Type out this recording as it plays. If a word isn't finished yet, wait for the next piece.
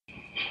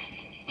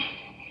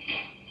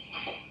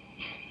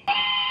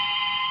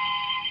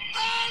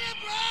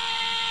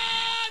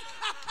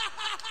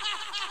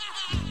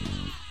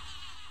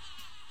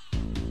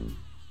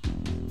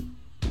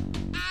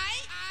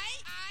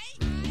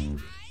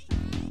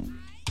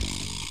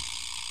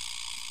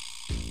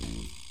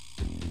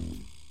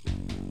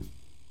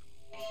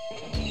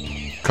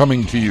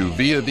Coming to you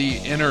via the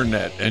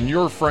internet and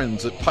your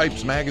friends at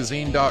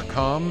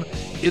PipesMagazine.com,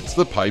 it's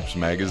the Pipes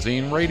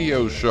Magazine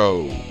Radio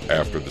Show.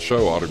 After the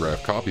show,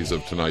 autographed copies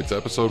of tonight's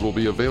episode will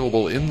be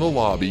available in the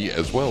lobby,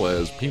 as well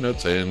as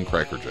peanuts and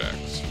Cracker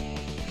Jacks.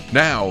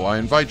 Now, I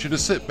invite you to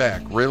sit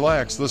back,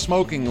 relax, the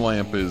smoking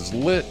lamp is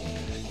lit.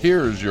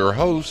 Here's your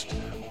host,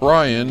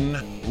 Brian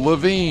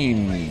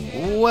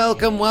Levine.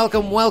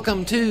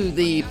 Welcome to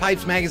the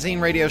Pipes Magazine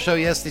Radio Show.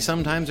 Yes, the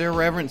sometimes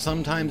irreverent,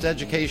 sometimes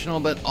educational,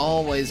 but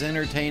always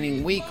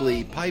entertaining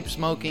weekly pipe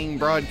smoking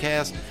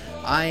broadcast.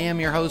 I am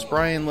your host,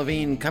 Brian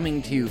Levine,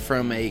 coming to you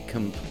from a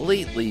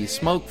completely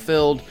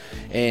smoke-filled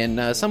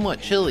and somewhat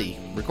chilly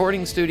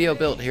recording studio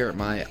built here at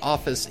my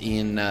office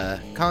in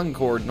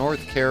Concord,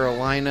 North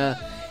Carolina.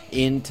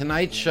 In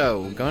tonight's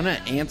show, I'm going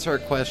to answer a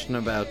question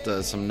about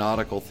some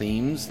nautical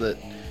themes that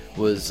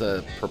was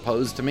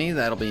proposed to me.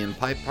 That'll be in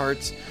Pipe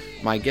Parts.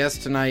 My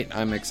guest tonight,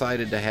 I'm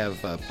excited to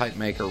have pipe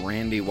maker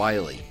Randy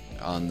Wiley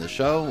on the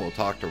show. We'll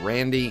talk to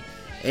Randy.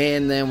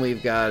 And then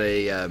we've got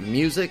a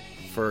music.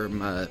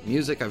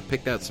 I've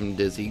picked out some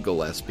Dizzy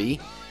Gillespie,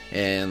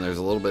 and there's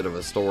a little bit of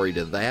a story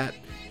to that.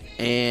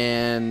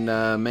 And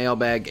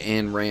mailbag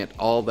and rant,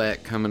 all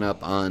that coming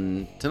up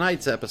on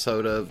tonight's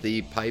episode of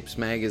the Pipes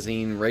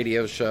Magazine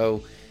Radio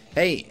Show.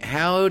 Hey,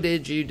 how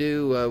did you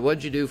do?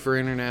 What'd you do for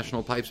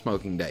International Pipe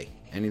Smoking Day?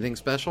 Anything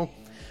special?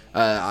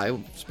 I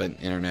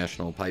spent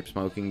International Pipe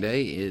Smoking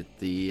Day at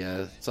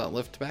the Salt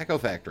Lift Tobacco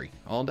Factory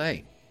all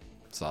day.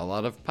 Saw a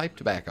lot of pipe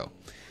tobacco.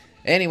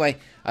 Anyway,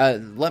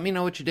 let me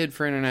know what you did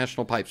for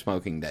International Pipe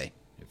Smoking Day.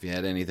 If you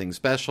had anything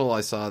special,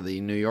 I saw the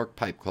New York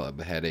Pipe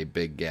Club had a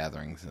big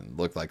gathering. It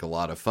looked like a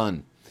lot of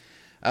fun.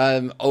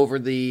 Over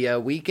the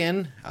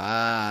weekend,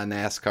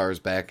 NASCAR's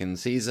back in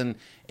season,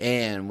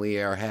 and we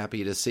are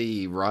happy to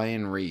see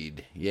Ryan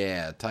Reed.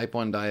 Yeah, type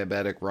 1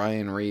 diabetic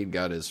Ryan Reed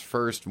got his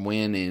first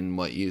win in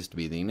what used to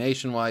be the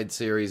Nationwide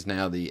Series,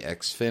 now the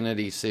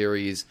Xfinity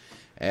Series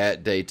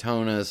at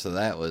Daytona, so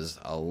that was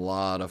a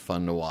lot of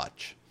fun to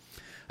watch.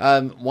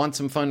 Want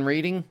some fun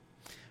reading?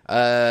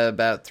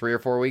 About 3 or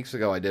 4 weeks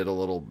ago, I did a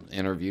little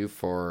interview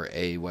for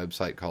a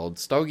website called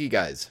Stogie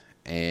Guys,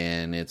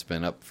 and it's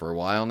been up for a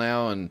while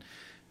now, and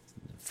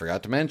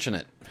forgot to mention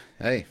it.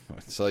 Hey,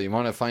 so you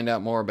want to find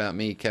out more about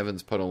me,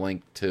 Kevin's put a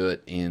link to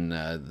it in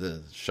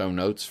the show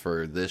notes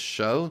for this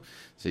show,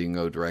 so you can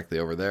go directly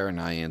over there, and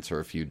I answer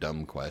a few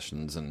dumb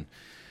questions, and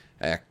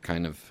act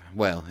kind of,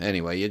 well,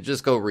 anyway, you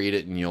just go read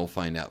it, and you'll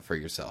find out for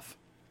yourself.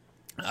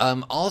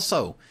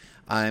 Also,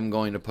 I'm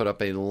going to put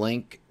up a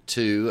link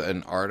to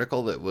an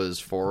article that was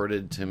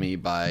forwarded to me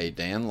by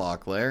Dan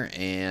Locklear,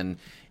 and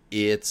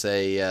it's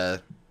a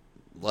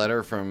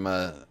letter from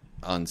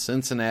on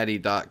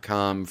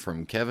Cincinnati.com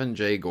from Kevin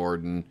J.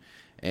 Gordon,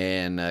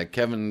 and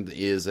Kevin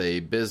is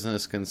a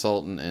business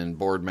consultant and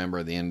board member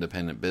of the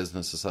Independent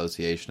Business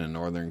Association in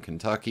Northern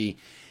Kentucky,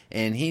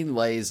 and he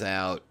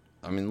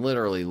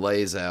literally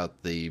lays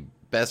out the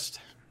best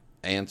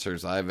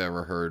answers I've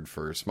ever heard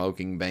for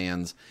smoking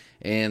bans,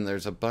 and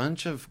there's a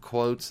bunch of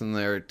quotes in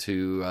there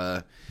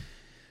to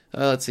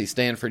let's see,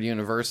 Stanford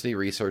University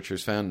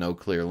researchers found no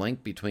clear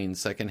link between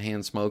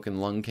secondhand smoke and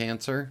lung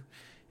cancer.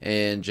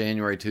 In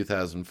January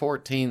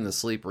 2014, the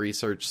Sleep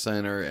Research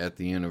Center at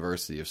the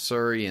University of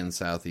Surrey in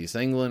southeast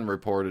England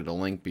reported a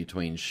link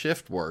between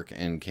shift work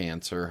and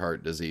cancer,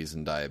 heart disease,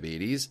 and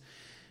diabetes.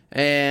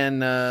 And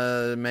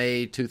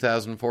May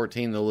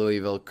 2014, the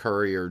Louisville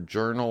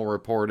Courier-Journal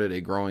reported a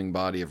growing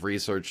body of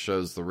research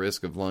shows the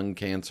risk of lung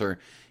cancer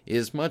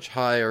is much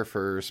higher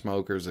for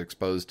smokers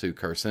exposed to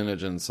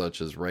carcinogens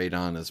such as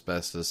radon,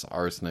 asbestos,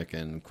 arsenic,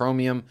 and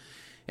chromium.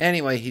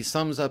 Anyway, he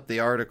sums up the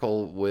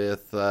article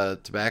with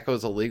tobacco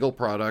is a legal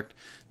product.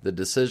 The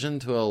decision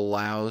to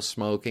allow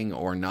smoking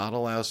or not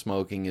allow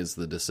smoking is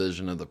the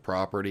decision of the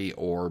property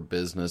or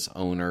business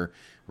owner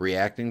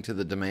reacting to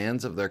the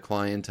demands of their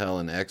clientele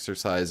and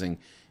exercising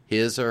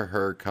his or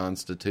her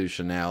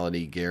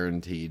constitutionally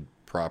guaranteed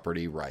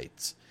property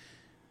rights.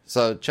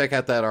 So check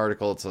out that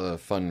article. It's a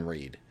fun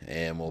read,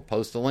 and we'll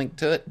post a link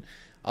to it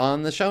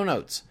on the show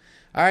notes.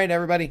 All right,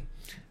 everybody.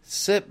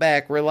 Sit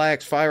back,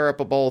 relax, fire up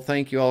a bowl.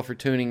 Thank you all for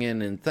tuning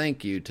in, and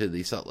thank you to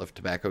the Salt Lift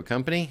Tobacco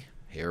Company.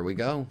 Here we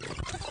go.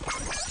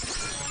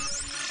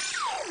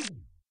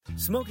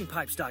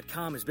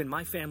 SmokingPipes.com has been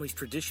my family's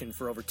tradition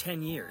for over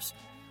 10 years.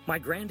 My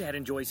granddad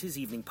enjoys his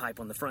evening pipe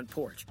on the front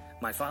porch.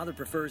 My father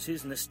prefers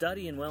his in the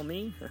study, and well,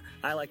 me,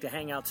 I like to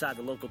hang outside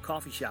the local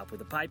coffee shop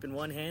with a pipe in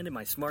one hand and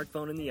my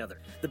smartphone in the other.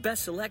 The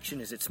best selection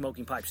is at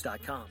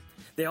SmokingPipes.com.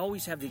 They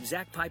always have the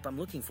exact pipe I'm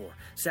looking for.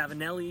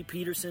 Savinelli,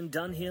 Peterson,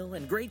 Dunhill,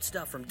 and great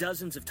stuff from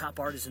dozens of top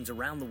artisans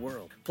around the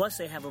world. Plus,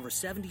 they have over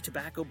 70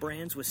 tobacco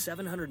brands with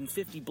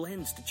 750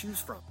 blends to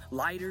choose from.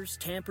 Lighters,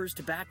 tampers,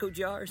 tobacco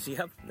jars,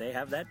 yep, they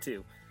have that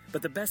too.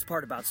 But the best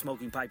part about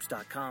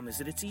SmokingPipes.com is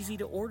that it's easy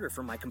to order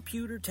from my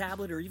computer,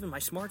 tablet, or even my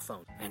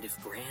smartphone. And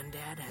if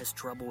Granddad has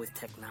trouble with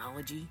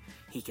technology,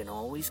 he can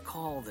always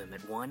call them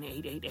at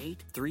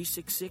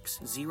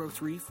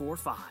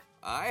 1-888-366-0345.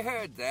 I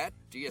heard that.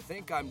 Do you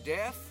think I'm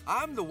deaf?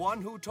 I'm the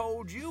one who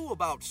told you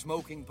about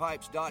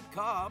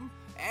SmokingPipes.com,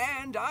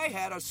 and I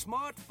had a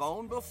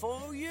smartphone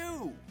before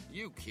you.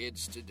 You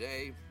kids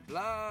today,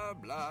 blah,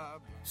 blah.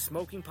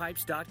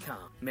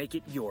 SmokingPipes.com. Make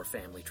it your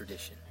family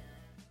tradition.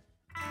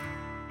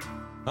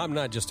 I'm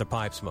not just a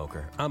pipe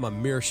smoker. I'm a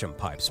Meerschaum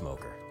pipe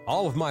smoker.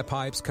 All of my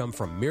pipes come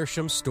from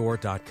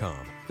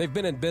MeerschaumStore.com. They've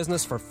been in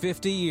business for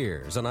 50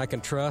 years, and I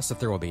can trust that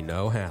there will be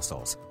no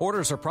hassles.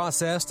 Orders are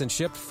processed and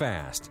shipped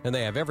fast, and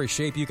they have every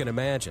shape you can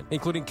imagine,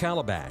 including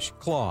calabash,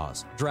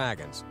 claws,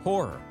 dragons,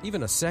 horror,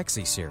 even a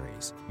sexy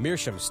series.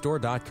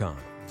 MeerschaumStore.com,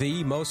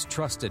 the most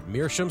trusted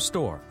Meerschaum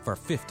store for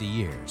 50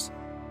 years.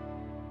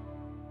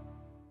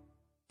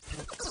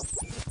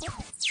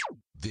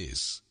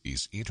 This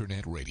is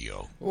Internet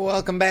Radio.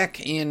 Welcome back.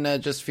 In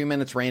just a few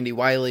minutes, Randy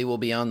Wiley will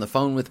be on the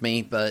phone with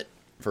me, but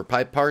for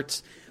pipe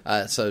parts.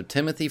 So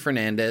Timothy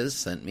Fernandez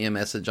sent me a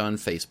message on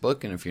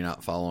Facebook, and if you're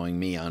not following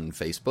me on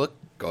Facebook,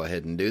 go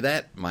ahead and do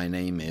that. My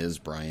name is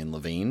Brian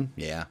Levine.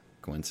 Yeah,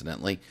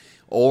 coincidentally.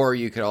 Or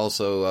you could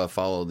also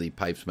follow the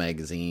Pipes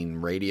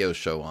Magazine radio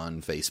show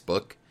on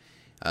Facebook.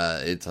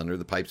 It's under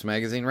the Pipes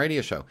Magazine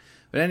radio show.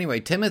 But anyway,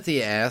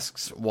 Timothy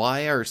asks,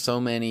 why are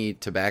so many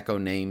tobacco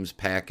names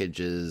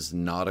packages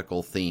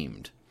nautical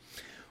themed?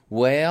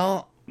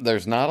 Well,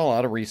 there's not a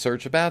lot of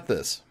research about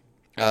this.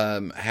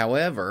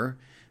 However,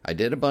 I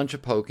did a bunch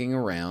of poking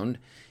around,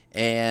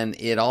 and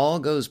it all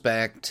goes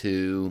back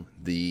to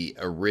the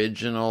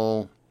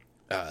original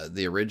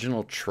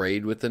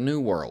trade with the New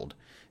World.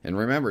 And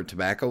remember,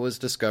 tobacco was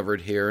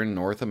discovered here in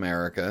North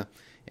America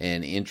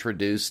and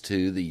introduced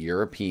to the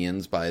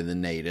Europeans by the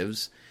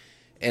natives.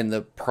 And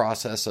the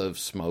process of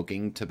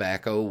smoking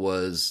tobacco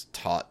was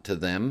taught to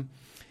them.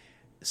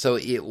 So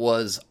it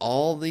was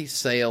all the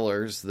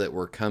sailors that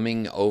were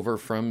coming over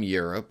from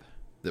Europe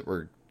that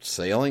were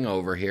sailing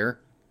over here.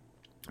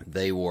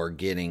 They were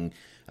getting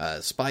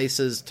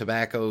spices,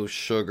 tobacco,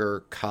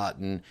 sugar,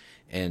 cotton,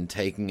 and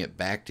taking it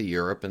back to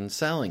Europe and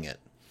selling it.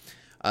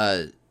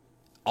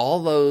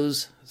 All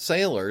those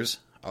sailors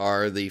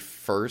are the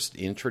first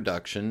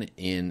introduction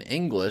in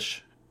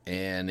English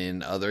and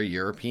in other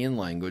European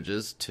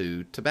languages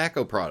to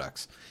tobacco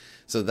products.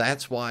 So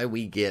that's why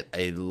we get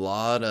a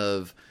lot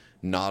of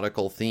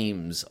nautical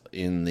themes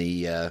in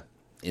the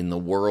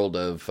world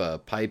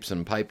of pipes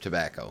and pipe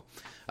tobacco.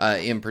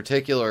 In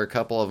particular, a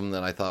couple of them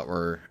that I thought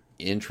were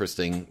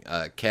interesting.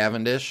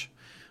 Cavendish,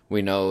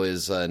 we know,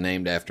 is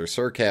named after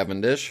Sir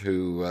Cavendish,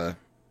 who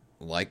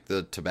liked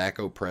the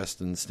tobacco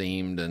pressed and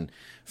steamed and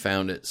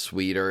found it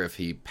sweeter if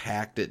he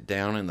packed it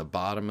down in the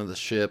bottom of the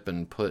ship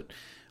and put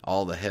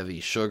all the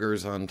heavy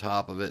sugars on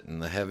top of it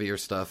and the heavier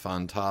stuff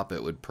on top.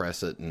 It would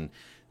press it, and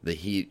the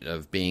heat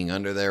of being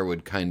under there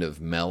would kind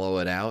of mellow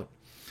it out.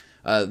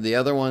 The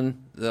other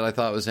one that I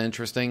thought was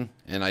interesting,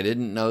 and I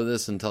didn't know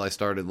this until I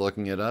started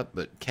looking it up,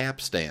 but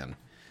capstan.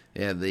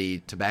 Yeah, the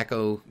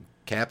tobacco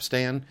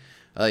capstan.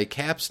 A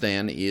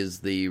capstan is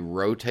the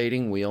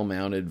rotating wheel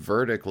mounted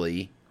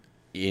vertically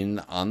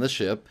on the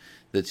ship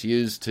that's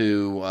used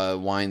to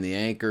wind the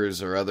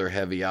anchors or other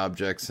heavy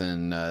objects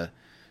and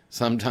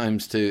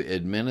sometimes to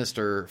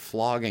administer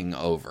flogging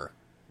over.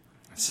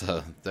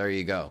 So there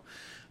you go.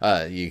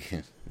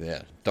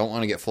 Don't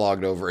want to get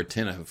flogged over a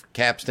tin of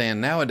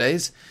capstan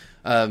nowadays.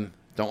 Don't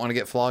want to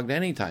get flogged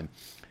anytime.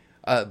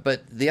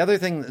 But the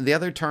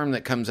other term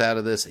that comes out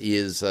of this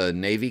is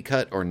navy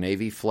cut or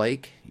navy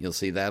flake. You'll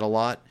see that a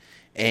lot.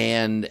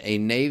 And a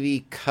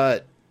navy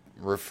cut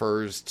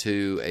refers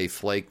to a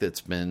flake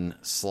that's been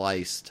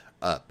sliced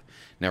up.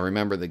 Now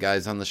remember, the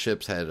guys on the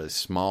ships had a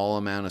small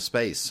amount of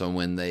space, so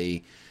when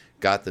they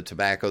got the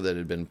tobacco that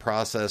had been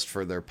processed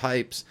for their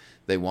pipes,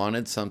 they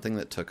wanted something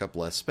that took up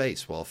less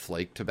space. Well,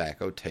 flake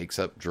tobacco takes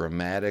up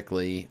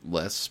dramatically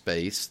less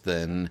space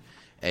than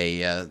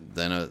a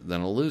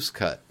loose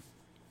cut.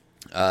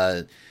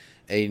 So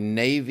that's a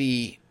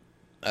navy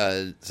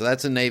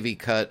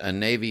cut. A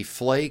navy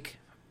flake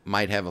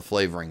might have a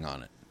flavoring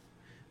on it,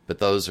 but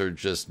those are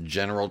just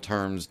general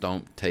terms.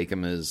 Don't take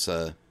them as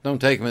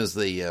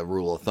the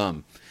rule of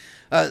thumb.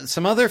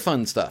 Some other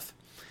fun stuff.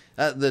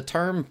 The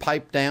term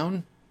pipe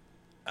down.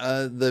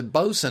 The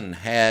bosun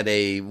had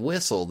a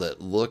whistle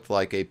that looked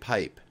like a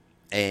pipe,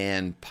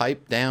 and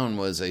pipe down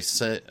was a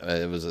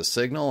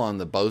signal on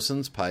the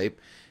bosun's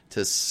pipe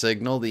to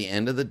signal the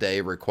end of the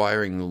day,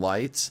 requiring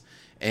lights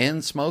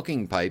and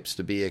smoking pipes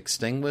to be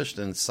extinguished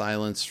and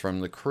silenced from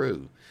the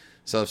crew.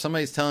 So if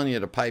somebody's telling you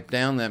to pipe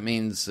down, that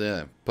means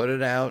put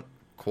it out,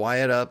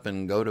 quiet up,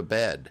 and go to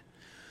bed.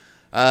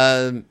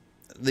 The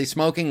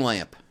smoking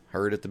lamp,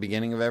 heard at the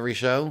beginning of every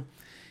show.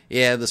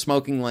 Yeah, the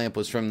smoking lamp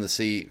was from the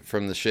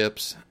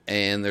ships,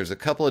 and there's a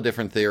couple of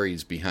different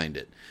theories behind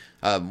it.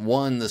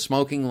 One, the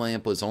smoking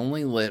lamp was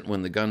only lit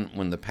when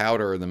the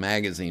powder or the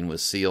magazine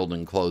was sealed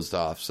and closed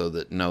off, so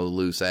that no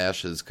loose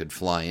ashes could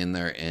fly in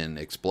there and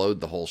explode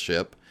the whole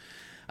ship.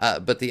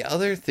 But the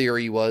other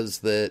theory was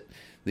that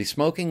the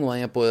smoking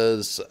lamp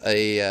was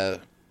a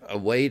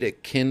way to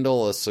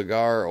kindle a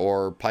cigar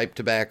or pipe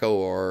tobacco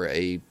or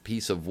a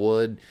piece of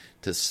wood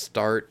to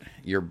start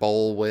your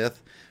bowl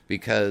with,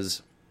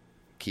 because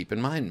keep in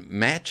mind,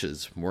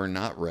 matches were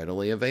not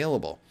readily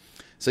available.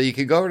 So you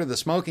could go over to the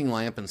smoking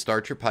lamp and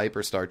start your pipe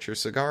or start your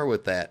cigar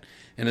with that.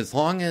 And as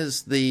long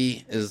as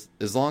the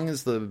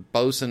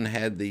bosun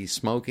had the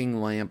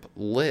smoking lamp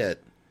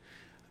lit,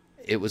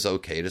 it was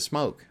okay to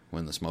smoke.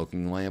 When the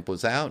smoking lamp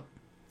was out,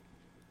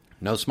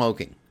 no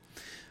smoking.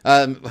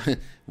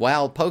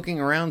 While poking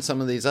around some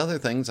of these other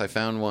things, I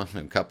found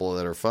a couple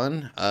that are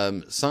fun.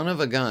 Son of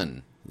a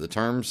gun. The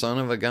term son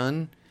of a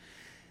gun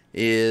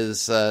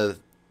is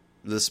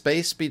the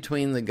space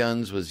between the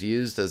guns was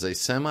used as a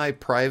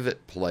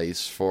semi-private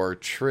place for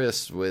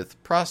trysts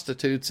with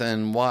prostitutes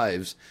and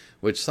wives,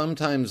 which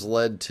sometimes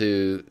led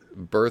to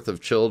birth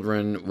of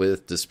children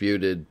with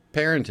disputed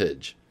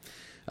parentage.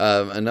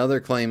 Another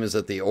claim is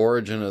that the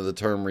origin of the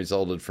term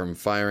resulted from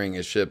firing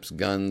a ship's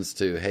guns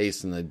to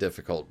hasten a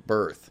difficult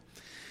birth.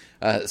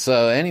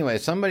 So anyway,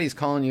 if somebody's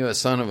calling you a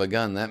son of a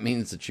gun, that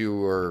means that you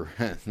were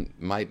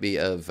might be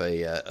of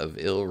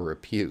ill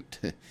repute.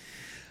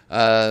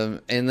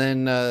 And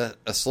then a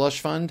slush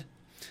fund.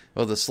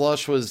 Well, the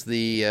slush was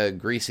the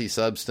greasy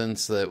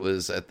substance that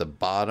was at the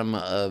bottom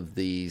of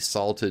the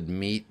salted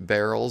meat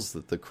barrels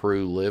that the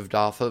crew lived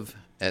off of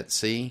at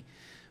sea.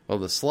 Well,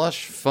 the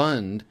slush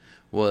fund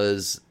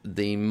was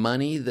the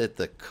money that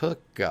the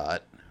cook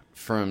got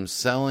from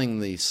selling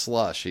the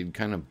slush. He'd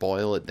kind of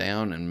boil it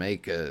down and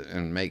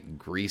make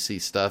greasy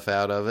stuff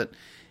out of it,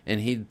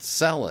 and he'd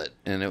sell it,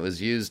 and it was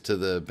used to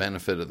the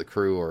benefit of the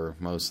crew, or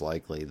most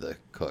likely the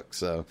cook.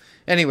 So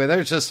anyway,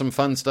 there's just some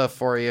fun stuff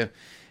for you.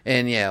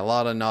 And yeah, a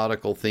lot of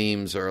nautical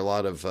themes, or a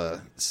lot of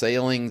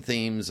sailing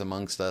themes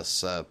amongst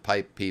us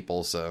pipe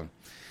people, so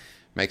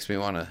makes me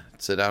want to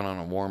sit out on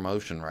a warm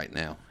ocean right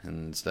now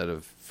instead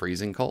of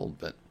freezing cold.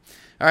 But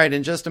all right,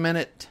 in just a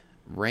minute,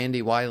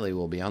 Randy Wiley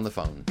will be on the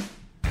phone.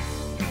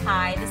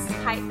 Hi, this is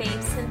Pipe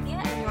Babe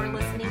Cynthia, and you're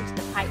listening to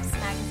the Pipes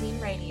Magazine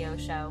radio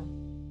show.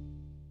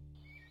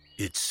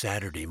 It's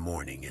Saturday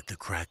morning at the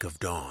crack of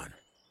dawn.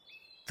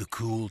 The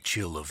cool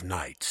chill of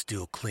night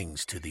still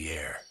clings to the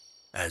air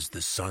as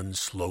the sun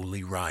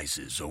slowly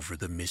rises over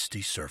the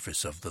misty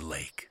surface of the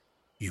lake.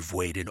 You've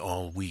waited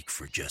all week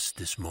for just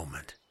this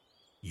moment.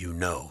 You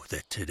know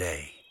that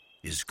today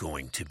is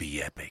going to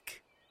be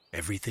epic.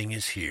 Everything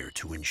is here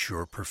to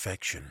ensure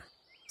perfection,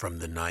 from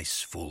the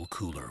nice full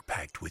cooler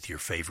packed with your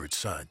favorite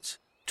suds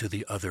to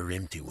the other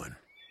empty one,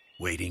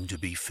 waiting to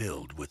be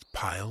filled with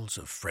piles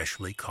of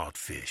freshly caught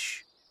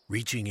fish.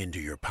 Reaching into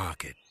your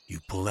pocket, you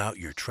pull out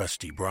your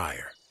trusty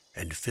briar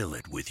and fill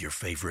it with your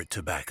favorite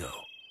tobacco,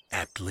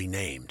 aptly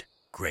named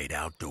Great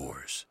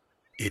Outdoors.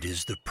 It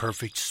is the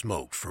perfect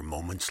smoke for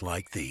moments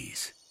like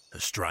these. A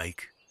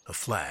strike, a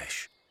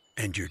flash,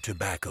 and your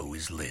tobacco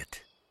is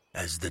lit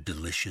as the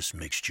delicious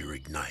mixture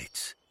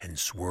ignites and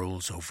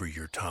swirls over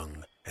your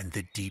tongue, and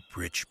the deep,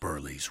 rich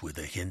burleys with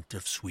a hint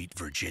of sweet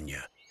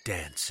Virginia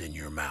dance in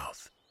your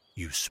mouth.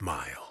 You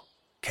smile,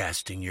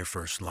 casting your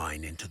first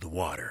line into the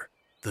water.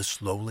 The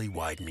slowly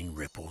widening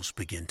ripples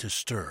begin to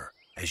stir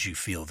as you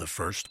feel the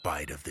first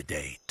bite of the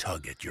day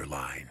tug at your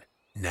line.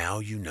 Now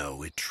you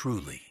know it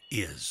truly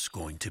is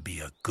going to be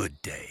a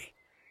good day,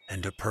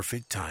 and a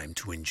perfect time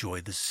to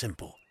enjoy the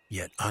simple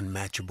yet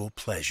unmatchable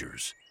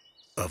pleasures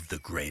of the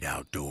great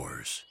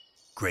outdoors.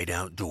 Great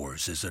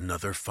Outdoors is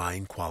another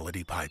fine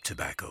quality pipe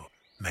tobacco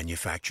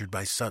manufactured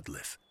by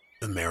Sudliff,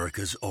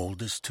 America's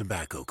oldest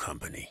tobacco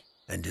company,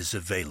 and is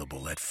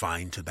available at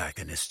fine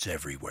tobacconists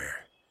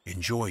everywhere.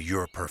 Enjoy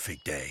your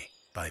perfect day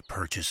by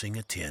purchasing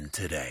a tin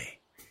today.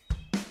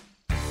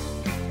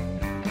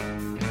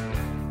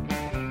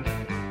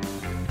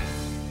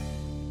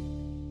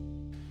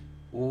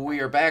 We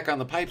are back on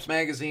the Pipes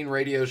Magazine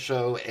radio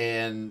show,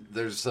 and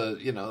there's,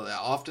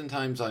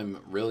 oftentimes I'm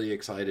really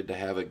excited to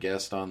have a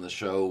guest on the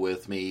show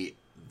with me.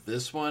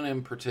 This one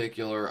in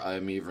particular,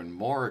 I'm even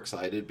more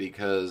excited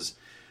because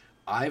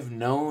I've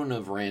known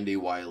of Randy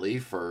Wiley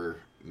for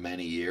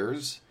many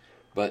years,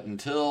 but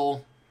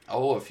until,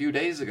 a few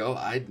days ago,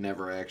 I'd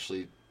never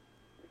actually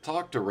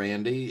talked to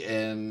Randy,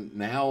 and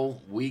now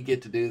we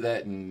get to do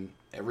that, and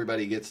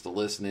everybody gets to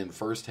listen in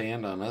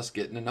firsthand on us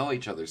getting to know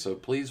each other. So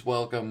please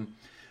welcome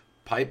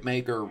pipe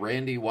maker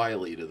Randy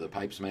Wiley to the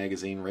Pipes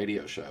Magazine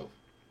radio show.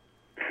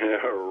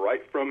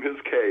 Right from his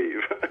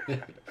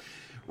cave.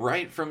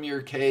 Right from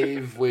your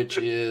cave, which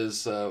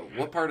is,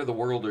 what part of the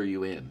world are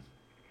you in?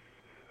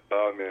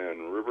 I'm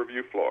in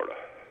Riverview, Florida.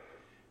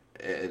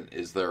 And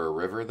is there a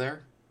river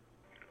there?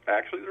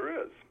 Actually,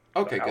 there is.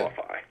 Okay, good.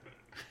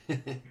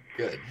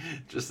 Good.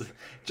 Just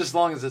as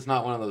long as it's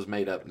not one of those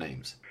made-up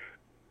names.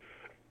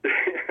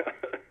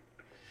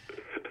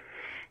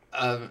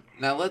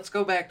 Now let's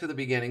go back to the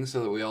beginning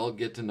so that we all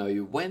get to know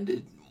you. When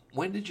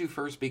did you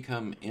first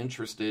become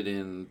interested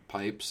in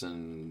pipes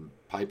and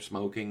pipe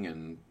smoking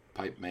and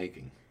pipe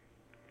making?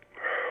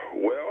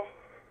 Well,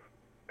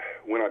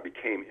 when I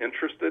became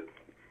interested,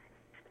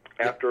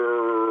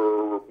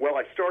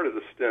 I started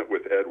a stint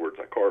with Edwards.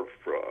 I carved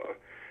for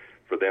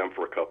them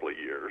for a couple of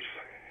years,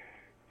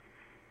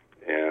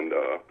 and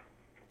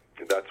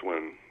that's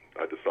when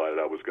I decided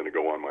I was going to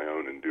go on my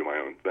own and do my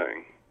own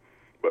thing.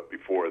 But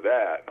before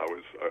that, I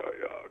was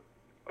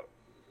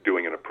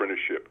doing an apprenticeship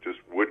apprenticeship, just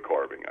wood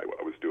carving.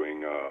 I was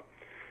doing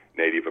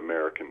Native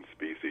American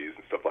species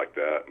and stuff like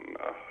that, and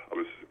I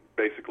was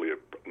basically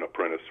an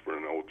apprentice for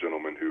an old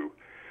gentleman who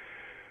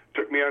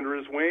took me under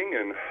his wing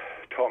and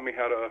taught me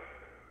how to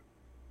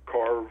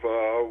carve,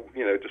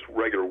 just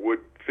regular wood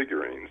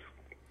figurines.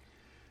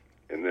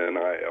 And then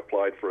I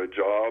applied for a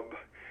job.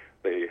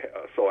 They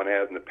saw an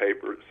ad in the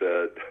paper that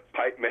said,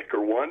 pipe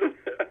maker wanted.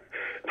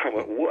 And I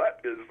went,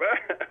 what is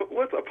that?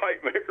 What's a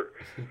pipe maker?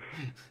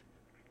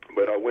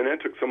 But I went in,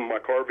 took some of my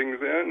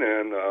carvings in,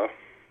 and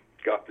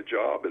got the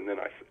job. And then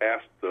I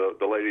asked the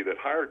lady that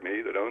hired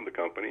me, that owned the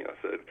company, I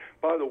said,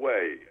 by the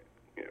way,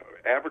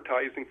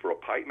 advertising for a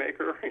pipe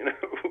maker,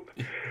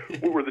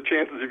 what were the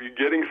chances of you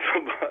getting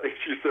somebody?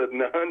 She said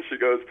none. She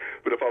goes,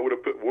 but if I would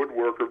have put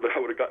woodworker, I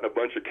would have gotten a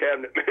bunch of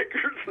cabinet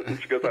makers.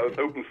 And she goes, I was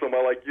hoping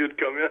somebody like you'd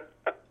come in.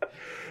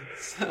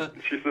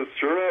 She says,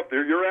 sure enough,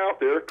 you're out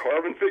there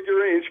carving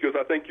figurines. She goes,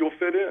 I think you'll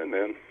fit in.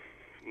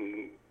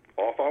 And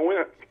off I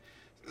went.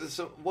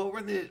 So what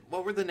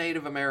were the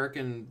Native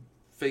American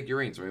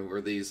figurines? I mean,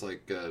 were these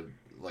like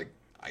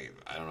I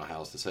don't know how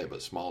else to say it,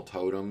 but small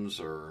totems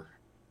or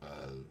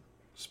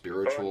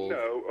spiritual?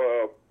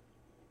 No,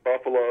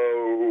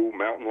 buffalo,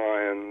 mountain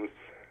lions,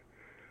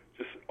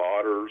 just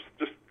otters,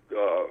 just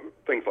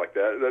things like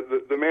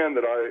that. The man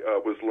that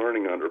I was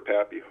learning under,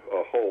 Pappy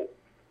Holt,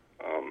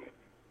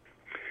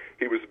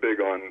 he was big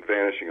on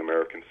vanishing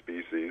American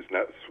species,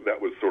 and that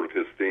was sort of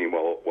his theme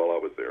while I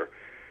was there.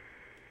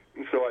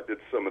 And so I did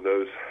some of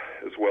those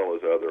as well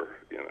as other,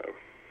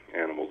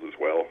 animals as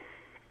well.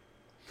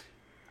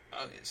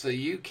 Okay, so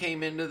you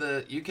came into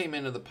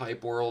the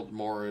pipe world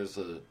more as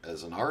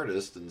an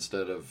artist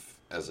instead of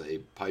as a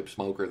pipe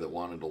smoker that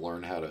wanted to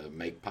learn how to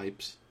make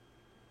pipes?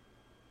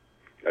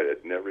 I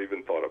had never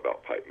even thought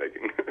about pipe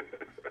making.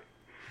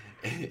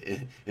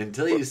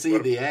 Until you see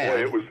the ad.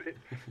 Boy, it was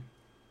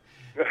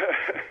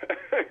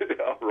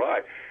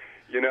right.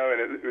 And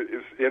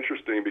it's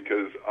interesting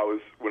because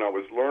when I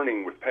was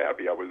learning with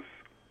Pappy, I was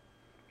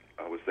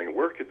thinking,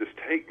 where could this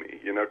take me?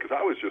 Because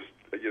I was just,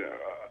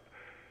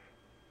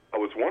 I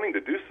was wanting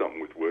to do something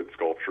with wood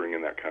sculpturing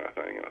and that kind of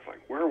thing, and I was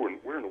like, where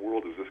in the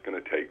world is this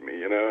going to take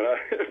me? And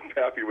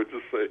Pappy would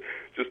just say,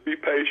 just be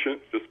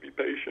patient,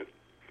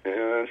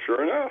 and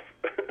sure enough.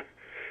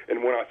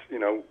 And when I,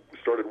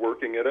 started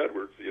working at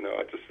Edwards,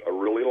 I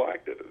really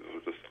liked it. It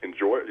was just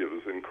it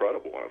was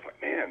incredible. And I was like,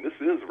 man, this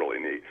is really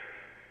neat.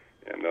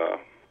 And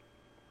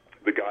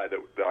the guy that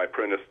I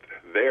apprenticed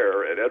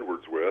there at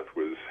Edwards with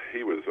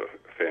he was a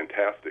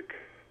fantastic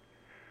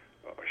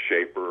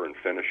shaper and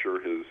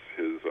finisher. His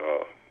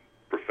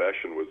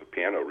profession was a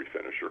piano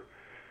refinisher.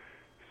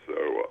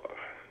 So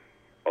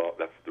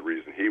that's the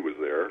reason he was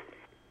there.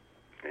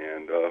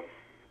 And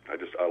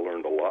I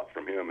learned a lot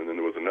from him. And then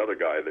there was another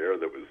guy there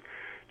that was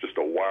just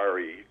a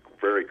wiry,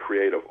 very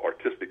creative,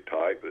 artistic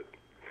type.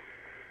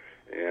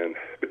 And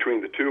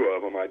between the two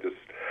of them, I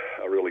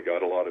really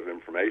got a lot of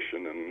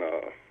information and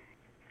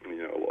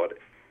a lot of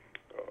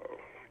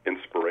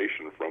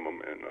inspiration from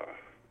them. And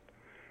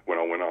when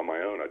I went on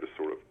my own, I just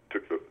sort of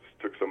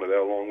took some of that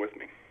along with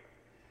me.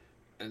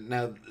 And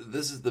now,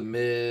 this is the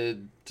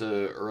mid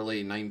to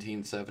early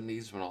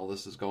 1970s when all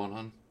this is going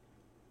on?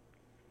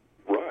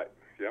 Right,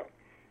 yeah,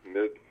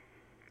 mid.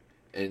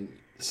 And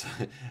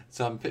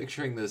so I'm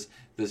picturing this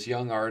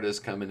young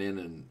artist coming in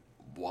and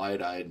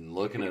wide-eyed and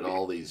looking at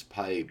all these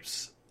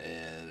pipes.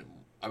 And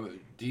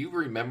do you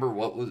remember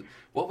what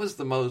was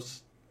the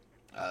most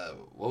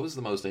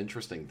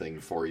interesting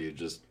thing for you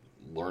just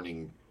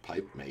learning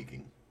pipe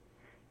making?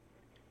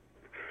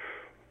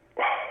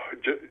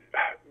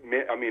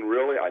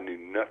 Really, I knew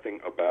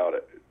nothing about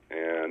it,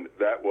 and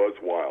that was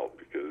wild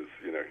because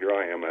here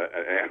I am, an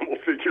animal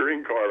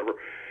figurine carver,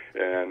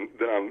 and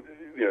then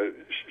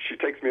she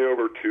takes me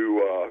over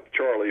to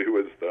Charlie, who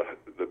was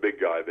the big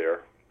guy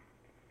there,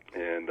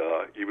 and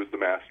he was the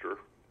master,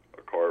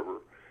 a carver,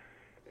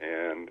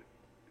 and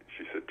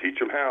she said, teach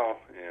him how,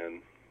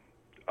 and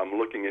I'm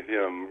looking at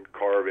him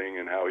carving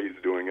and how he's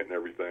doing it and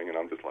everything, and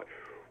I'm just like,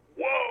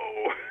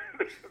 whoa,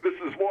 this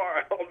is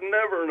wild.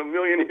 Never in a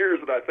million years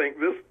did I think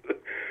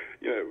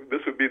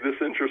this would be this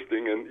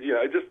interesting. And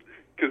just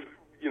because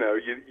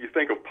you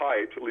think of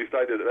pipes, at least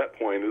I did at that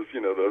point, is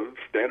the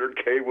standard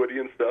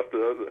K-Woodian stuff,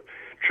 the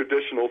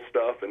traditional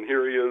stuff, and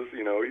here he is.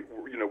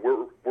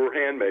 We're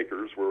hand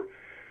makers, we're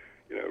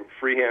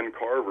freehand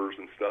carvers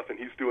and stuff, and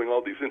he's doing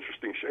all these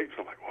interesting shapes.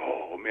 I'm like,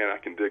 oh man, I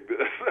can dig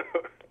this.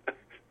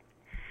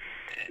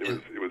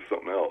 It was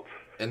something else.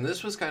 And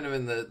this was kind of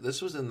in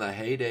the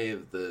heyday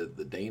of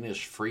the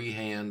Danish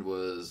freehand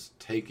was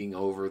taking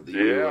over the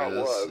U.S. It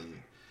was.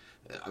 And,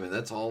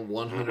 that's all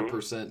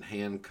 100%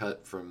 hand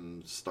cut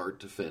from start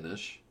to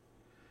finish.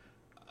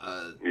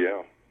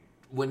 Yeah.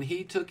 When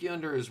he took you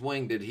under his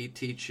wing, did he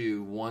teach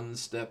you one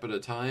step at a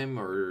time,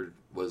 or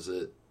was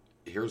it,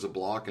 here's a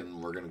block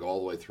and we're going to go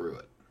all the way through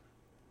it?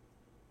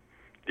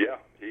 Yeah,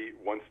 he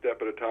one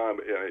step at a time.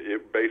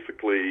 It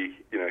basically,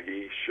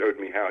 he showed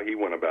me how he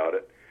went about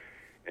it.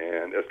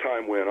 And as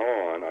time went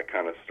on, I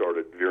kind of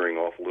started veering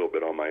off a little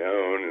bit on my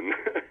own. And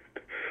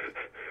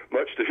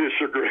much to his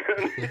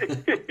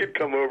chagrin, he'd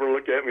come over and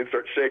look at me and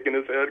start shaking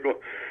his head, going,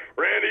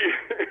 "Randy,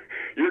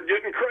 you're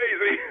getting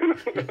crazy."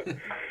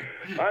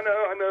 I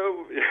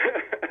know.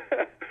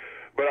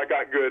 But I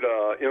got good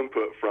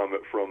input from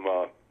it from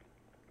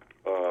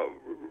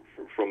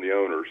the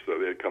owners, so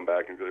they'd come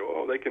back and go,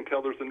 "Oh, they can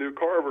tell there's a new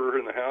carver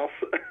in the house."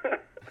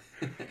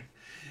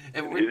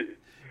 And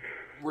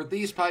were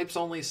these pipes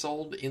only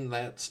sold in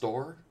that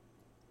store?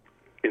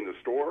 In the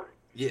store?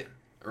 Yeah.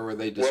 Or were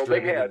they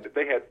distributed? Well,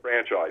 they had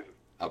franchises.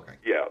 Okay.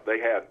 Yeah, they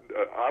had.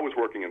 I was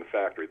working in the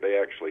factory. They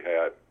actually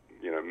had,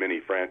 many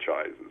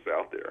franchises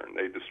out there, and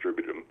they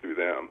distributed them through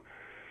them.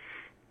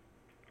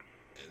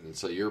 And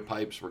so your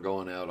pipes were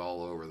going out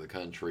all over the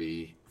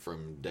country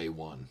from day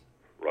one.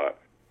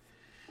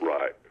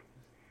 Right.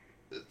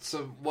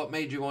 So what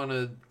made you want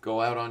to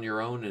go out on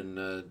your own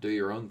and do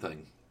your own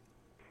thing?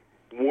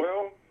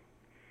 Well,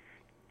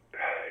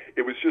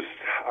 it was just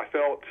I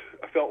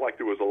felt like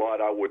there was a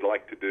lot I would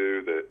like to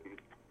do that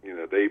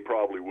they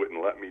probably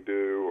wouldn't let me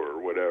do or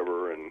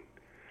whatever, and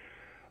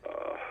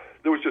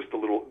there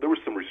was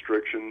some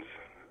restrictions,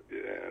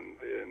 and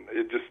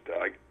it just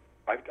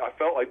I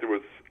felt like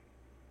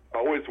I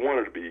always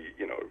wanted to be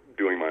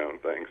doing my own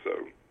thing,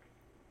 so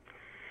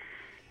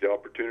the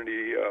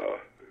opportunity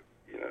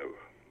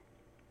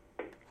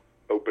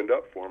opened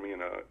up for me,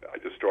 and I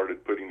just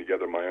started putting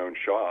together my own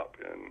shop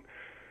and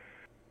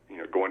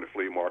going to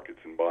flea markets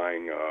and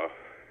buying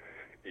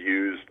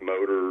used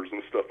motors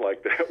and stuff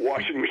like that,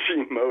 washing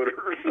machine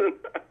motors and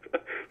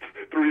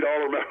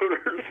 $3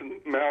 motors,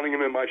 and mounting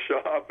them in my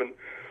shop and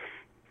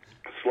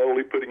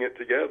slowly putting it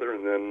together.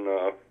 And then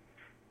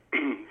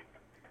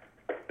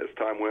as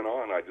time went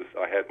on, I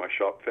had my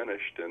shop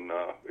finished, and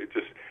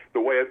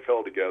the way it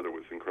fell together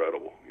was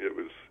incredible. It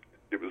was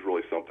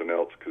really something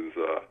else, because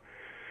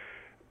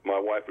my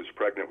wife was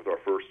pregnant with our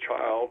first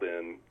child,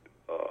 and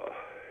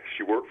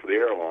she worked for the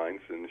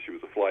airlines, and she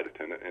was a flight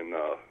attendant, and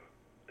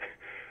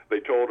they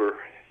told her,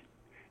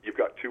 "You've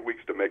got 2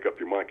 weeks to make up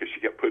your mind," because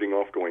she kept putting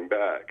off going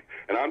back.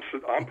 And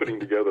I'm putting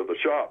together the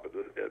shop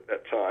at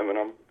that time, and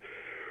I'm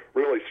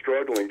really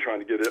struggling trying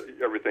to get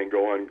everything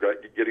going,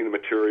 getting the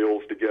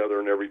materials together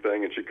and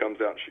everything. And she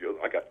comes out and she goes,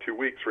 "I got 2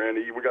 weeks,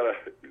 Randy.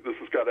 This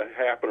has got to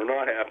happen or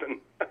not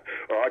happen,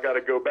 or I got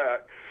to go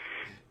back."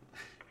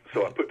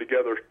 So I put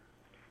together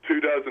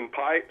 24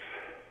 pipes,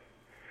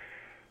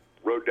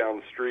 rode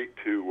down the street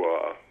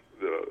to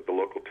the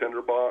local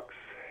tinderbox,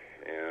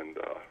 and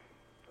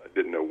I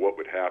didn't know what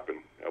would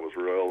happen. I was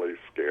really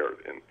scared,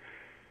 and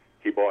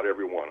he bought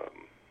every one of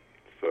them.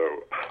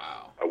 So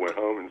wow. I went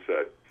home and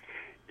said,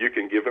 "You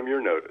can give him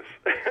your notice."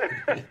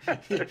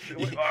 She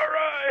went, "All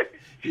right."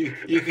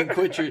 You can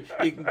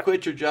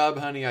quit your job,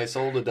 honey. I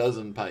sold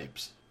 12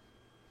 pipes.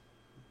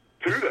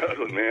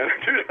 24, man.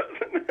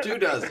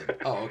 24.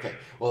 Oh, okay.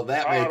 Well,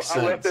 that makes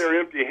sense. I left there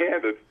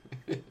empty-handed.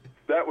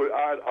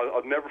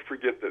 I'll never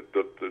forget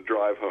the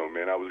drive home,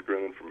 man. I was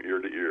grinning from ear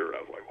to ear.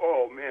 I was like,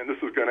 "Oh man,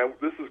 this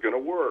is gonna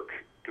work,"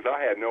 because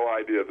I had no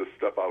idea the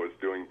stuff I was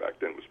doing back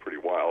then was pretty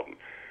wild, and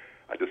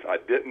I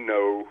didn't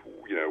know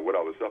what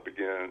I was up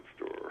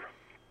against, or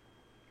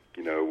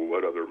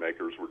what other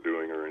makers were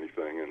doing or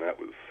anything, and that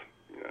was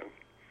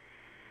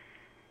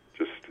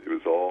it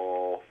was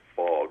all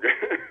fog.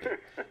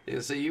 Yeah,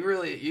 so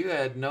you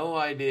had no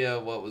idea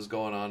what was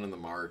going on in the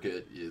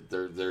market.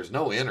 There's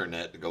no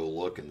internet to go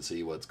look and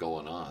see what's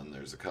going on.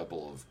 There's a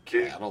couple of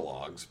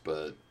catalogs,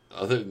 but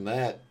other than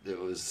that, it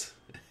was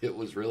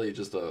really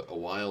just a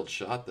wild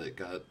shot that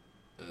got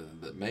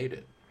that made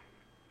it.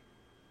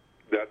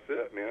 That's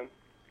it, man.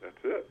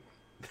 That's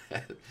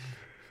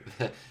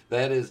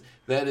it.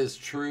 That is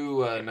true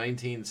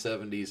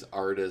 1970s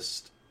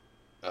artist,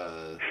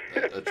 a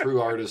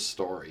true artist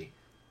story.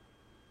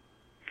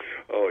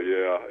 Oh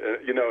yeah,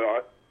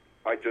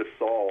 I just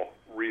saw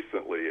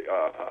recently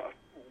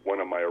one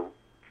of my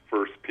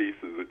first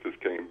pieces that just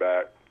came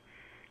back.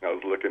 I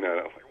was looking at it.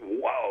 I was like,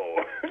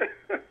 "Whoa,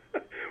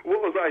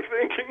 what was I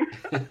thinking?"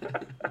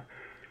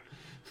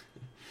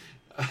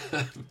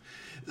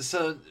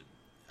 So,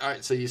 all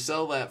right. So you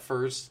sell that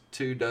first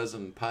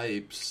 24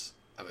 pipes.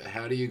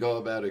 How do you go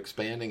about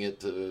expanding it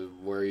to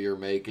where you're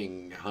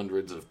making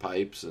hundreds of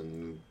pipes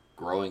and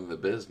growing the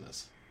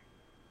business?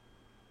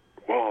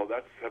 Well,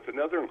 that's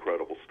another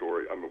incredible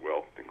story. I mean,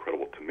 well,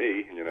 incredible to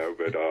me,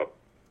 but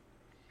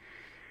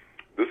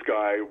this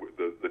guy,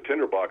 the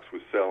tinderbox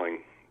was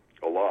selling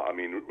a lot. I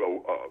mean,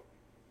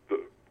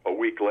 a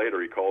week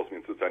later, he calls me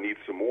and says, "I need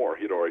some more."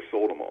 He'd already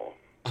sold them all.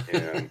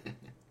 And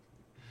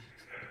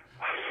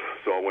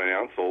so I went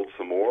out and sold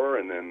some more,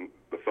 and then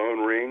the phone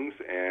rings,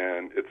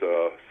 and it's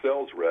a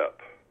sales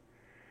rep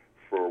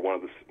for one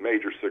of the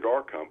major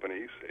cigar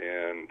companies.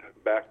 And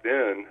back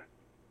then,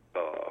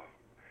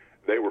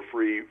 they were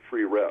free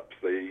reps.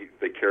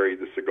 They carried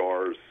the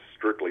cigars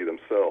strictly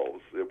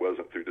themselves. It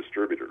wasn't through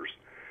distributors.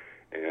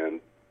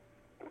 And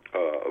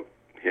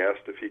he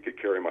asked if he could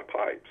carry my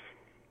pipes.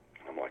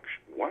 I'm like,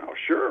 "Wow,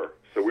 sure."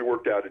 So we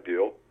worked out a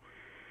deal.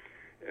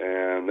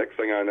 And next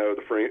thing I know,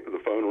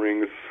 the phone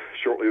rings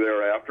shortly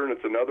thereafter, and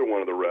it's another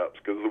one of the reps,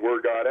 because the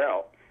word got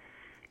out.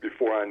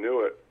 Before I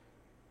knew it,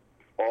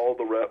 all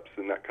the reps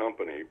in that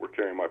company were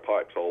carrying my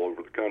pipes all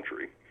over the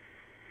country.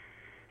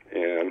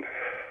 And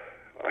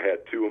I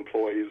had 2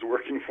 employees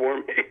working for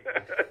me.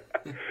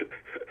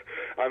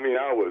 I mean,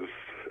 I was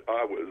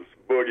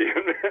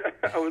boogieing.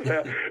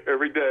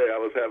 Every day I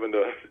was having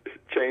to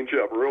change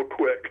up real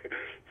quick.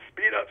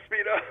 Speed up.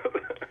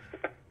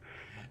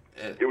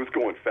 It was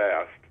going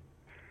fast.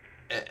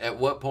 At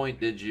what point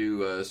did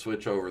you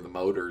switch over the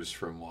motors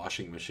from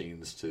washing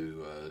machines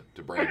to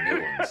brand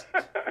new ones?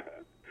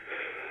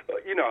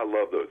 I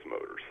love those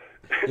motors.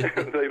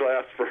 They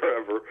last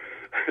forever.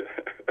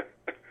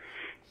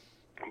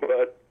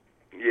 But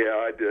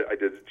yeah, I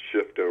did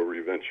shift over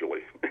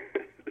eventually.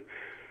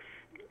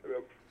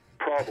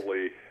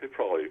 It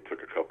probably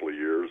took a couple of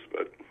years,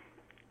 but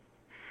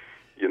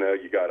you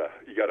gotta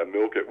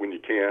milk it when you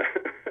can.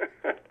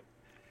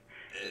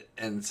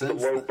 And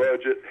since the low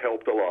budget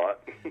helped a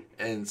lot.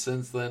 And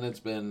since then, it's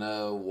been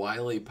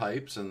Wiley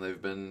pipes, and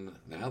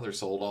they're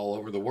sold all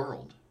over the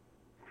world.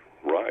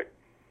 Right.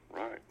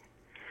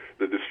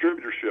 The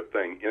distributorship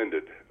thing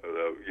ended.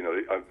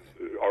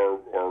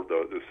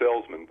 The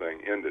salesman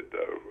thing ended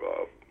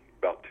though.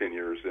 About 10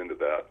 years into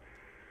that,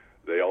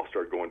 they all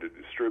started going to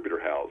distributor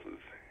houses,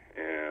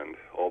 and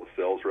all the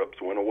sales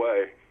reps went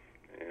away,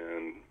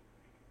 and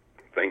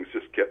things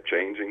just kept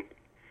changing,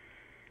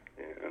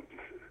 and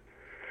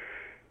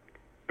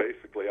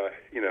basically I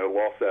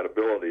lost that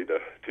ability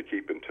to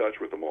keep in touch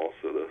with them all.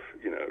 So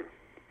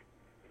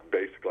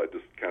basically I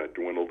just kind of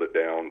dwindled it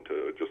down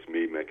to just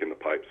me making the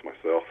pipes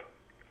myself.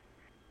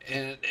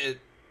 And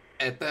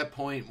at that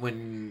point,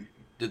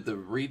 did the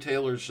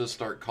retailers just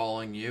start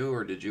calling you,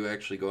 or did you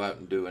actually go out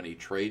and do any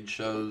trade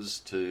shows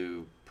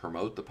to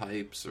promote the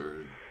pipes,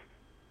 or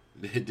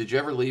did you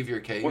ever leave your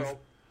cave? Well,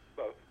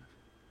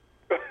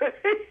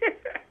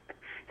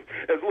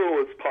 as little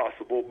as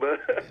possible, but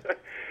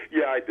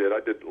yeah, I did.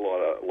 I did a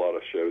lot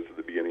of shows at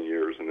the beginning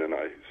years, and then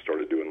I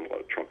started doing a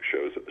lot of trunk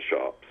shows at the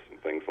shops and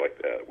things like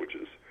that, which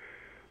is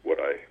what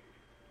I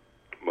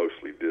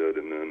mostly did,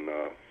 and then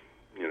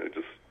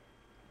just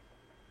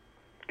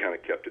kind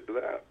of kept it to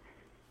that.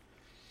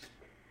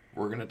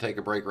 We're going to take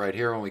a break right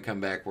here. When we come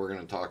back, we're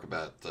going to talk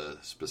about the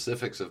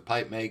specifics of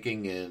pipe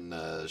making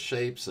and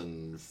shapes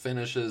and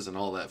finishes and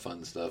all that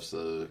fun stuff.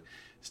 So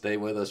stay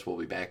with us. We'll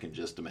be back in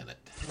just a minute.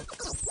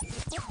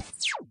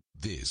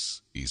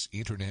 This is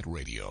Internet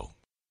Radio.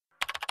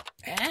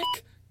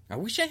 Heck, I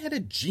wish I had a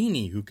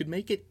genie who could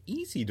make it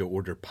easy to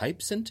order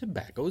pipes and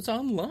tobaccos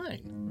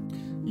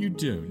online. You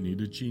don't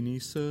need a genie,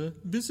 sir.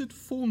 Visit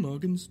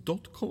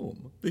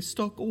fournoggins.com. They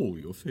stock all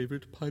your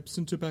favorite pipes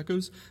and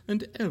tobaccos,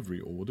 and every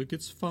order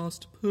gets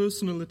fast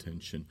personal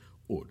attention.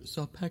 Orders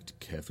are packed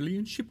carefully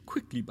and shipped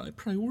quickly by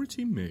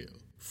priority mail.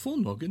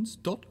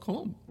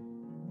 fournoggins.com.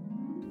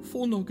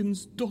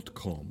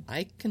 fournoggins.com.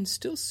 I can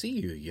still see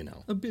you,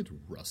 A bit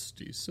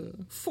rusty, sir.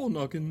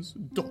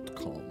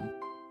 fournoggins.com.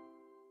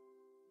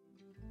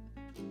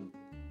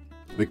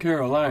 The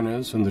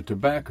Carolinas and the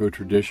tobacco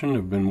tradition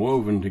have been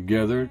woven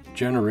together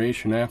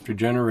generation after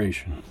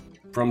generation.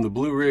 From the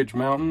Blue Ridge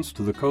Mountains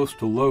to the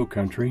coastal low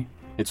country,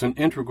 it's an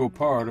integral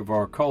part of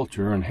our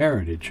culture and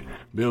heritage,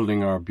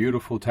 building our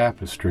beautiful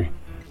tapestry.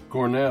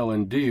 Cornell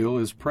and Deal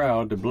is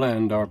proud to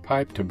blend our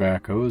pipe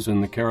tobaccos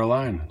in the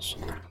Carolinas.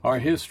 Our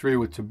history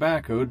with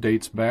tobacco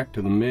dates back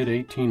to the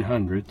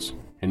mid-1800s,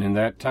 and in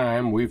that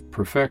time we've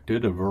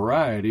perfected a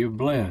variety of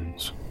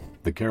blends.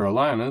 The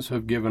Carolinas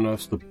have given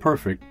us the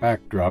perfect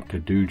backdrop to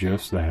do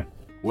just that.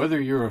 Whether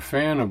you're a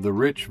fan of the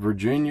rich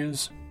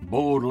Virginias,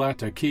 bold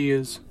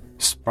Latakias,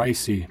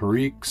 spicy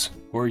Periques,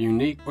 or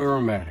unique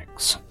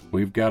aromatics,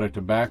 we've got a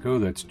tobacco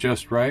that's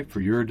just right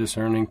for your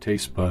discerning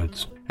taste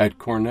buds. At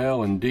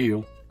Cornell and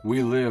Deal,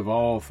 we live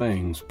all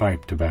things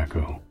pipe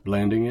tobacco,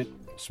 blending it,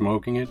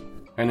 smoking it,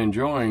 and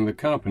enjoying the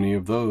company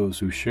of those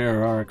who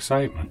share our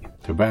excitement.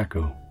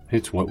 Tobacco,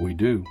 it's what we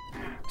do.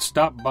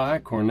 Stop by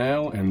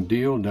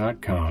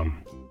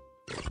CornellandDeal.com.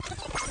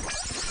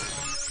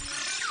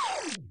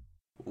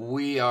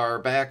 We are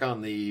back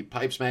on the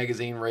Pipes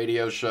Magazine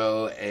radio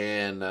show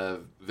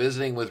and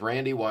visiting with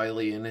Randy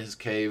Wiley in his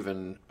cave,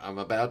 and I'm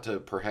about to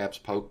perhaps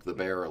poke the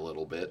bear a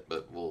little bit,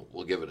 but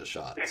we'll give it a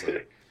shot. So,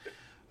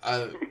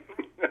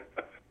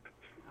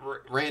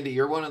 Randy,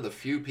 you're one of the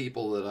few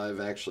people that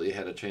I've actually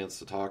had a chance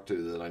to talk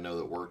to that I know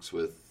that works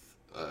with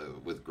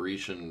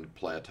Grecian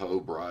Plateau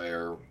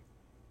briar.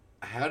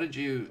 How did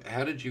you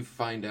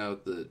find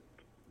out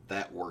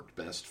that worked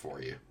best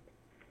for you?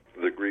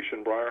 The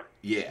Grecian briar?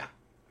 Yeah.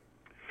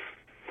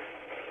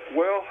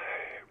 Well,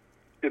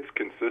 it's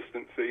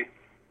consistency.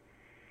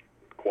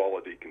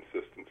 Quality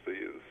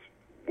consistency is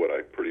what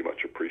I pretty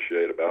much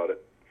appreciate about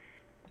it.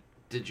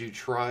 Did you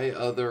try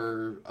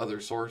other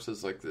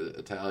sources like the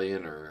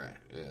Italian or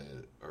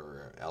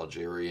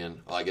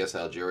Algerian? Well, I guess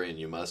Algerian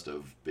you must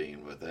have,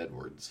 being with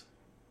Edwards.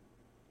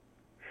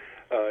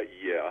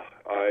 Yeah,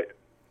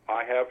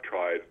 I have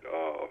tried,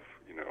 all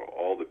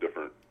the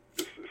different,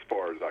 as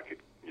far as I could,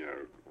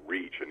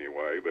 reach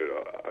anyway. But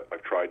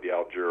I've tried the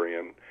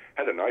Algerian.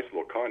 Had a nice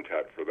little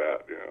contact for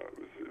that. It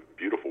was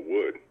beautiful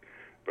wood,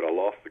 but I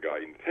lost the guy.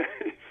 He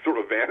sort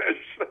of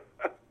vanished.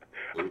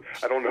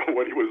 I don't know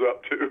what he was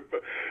up to,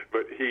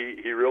 but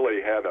he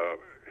really had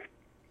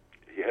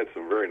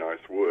some very nice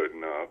wood,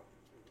 and I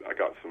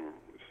got some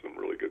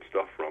really good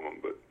stuff from him.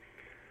 But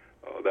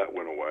that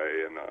went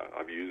away, and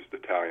I've used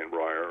Italian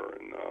briar,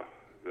 and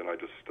then I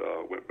just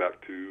went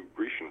back to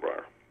Grecian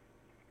briar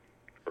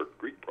or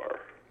Greek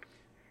briar.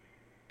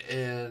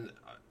 And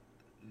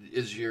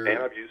and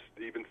I've used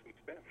even some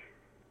Spanish.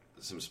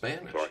 Some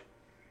Spanish. Sorry.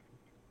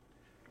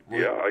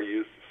 Yeah, I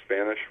used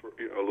Spanish for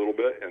a little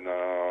bit, and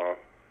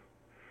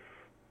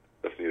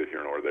that's neither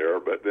here nor there.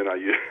 But then I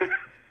used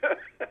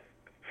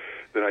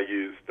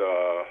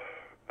I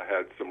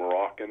had some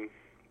Moroccan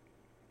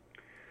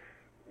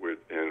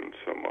and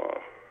some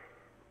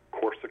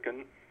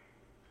Corsican.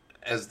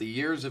 As the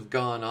years have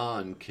gone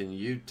on, can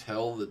you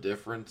tell the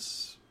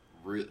difference?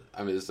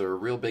 I mean, is there a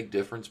real big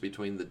difference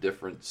between the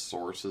different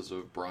sources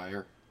of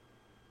briar?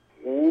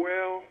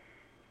 Well,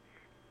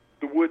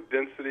 the wood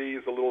density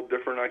is a little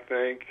different, I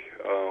think.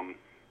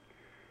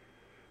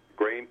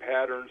 Grain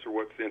patterns are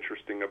what's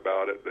interesting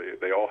about it.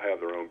 They all have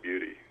their own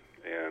beauty,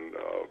 and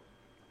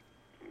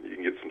you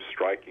can get some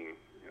striking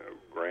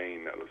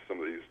grain out of some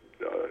of these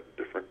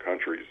different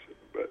countries.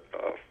 But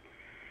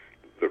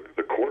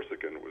the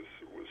Corsican was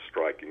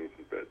striking,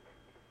 but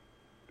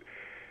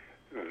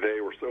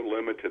they were so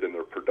limited in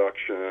their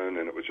production,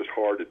 and it was just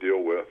hard to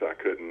deal with. I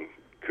couldn't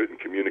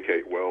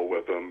communicate well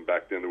with them.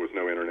 Back then there was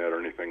no internet or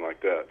anything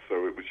like that,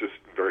 so it was just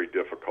very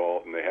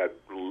difficult, and they had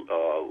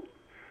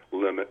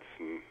limits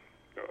and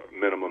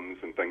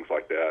minimums and things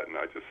like that, and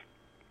I just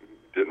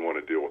didn't want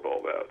to deal with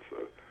all that.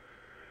 So,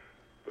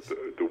 but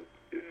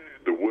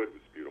the wood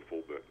was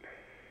beautiful, but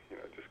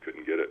I just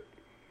couldn't get it.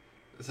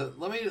 So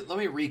let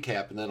me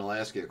recap, and then I'll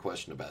ask you a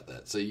question about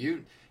that. So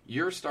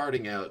you're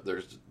starting out.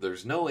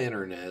 There's no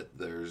internet.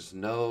 There's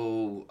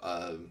no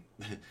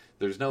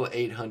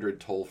 800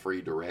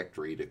 toll-free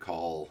directory to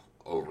call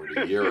over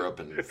to Europe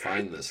and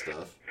find this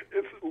stuff.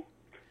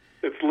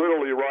 It's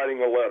literally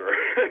writing a letter.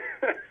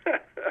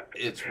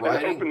 It's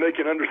writing. Hoping they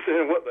can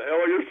understand what the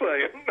hell you're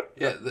saying.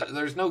 Yeah,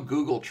 there's no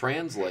Google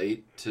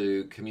Translate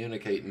to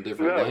communicate in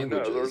different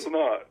languages. No, there's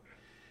not.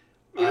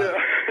 Yeah.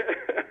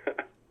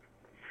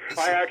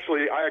 I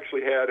actually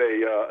had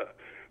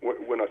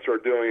when I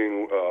started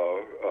dealing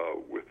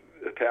with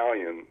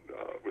Italian,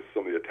 with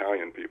some of the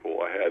Italian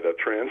people, I had a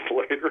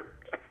translator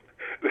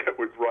that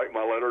would write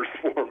my letters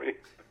for me.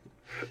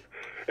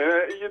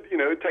 And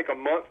it'd take a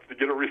month to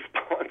get a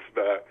response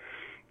back.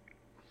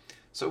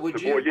 So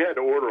you had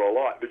to order a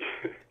lot.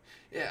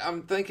 Yeah,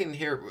 I'm thinking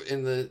here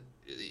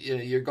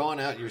you're going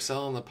out, you're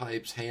selling the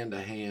pipes hand to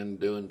hand,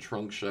 doing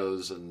trunk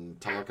shows and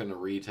talking to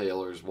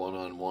retailers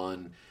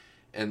one-on-one.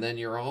 And then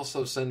you're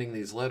also sending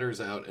these letters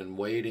out and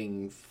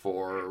waiting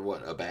for,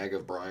 a bag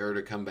of briar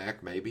to come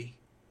back, maybe?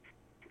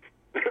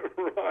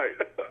 Right.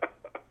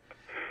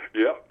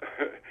 Yep.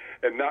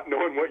 And not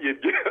knowing what you'd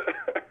get.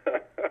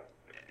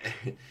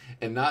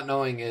 And not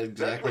knowing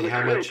exactly That's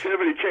how where much...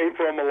 creativity came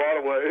from a lot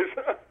of ways.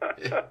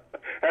 Yeah.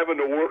 Having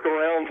to work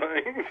around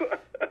things.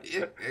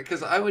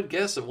 Because I would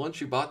guess that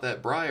once you bought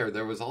that briar,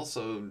 there was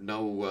also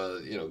no,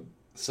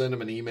 send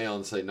them an email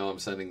and say, no, I'm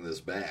sending this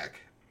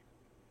back.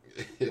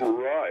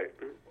 Right.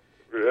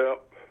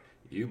 Yep.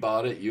 You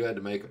bought it, you had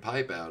to make a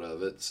pipe out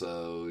of it,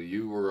 so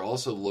you were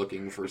also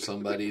looking for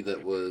somebody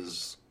that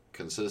was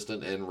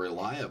consistent and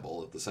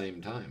reliable at the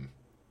same time.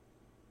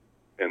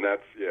 And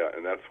that's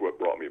what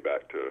brought me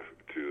back to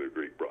the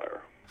Greek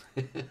briar.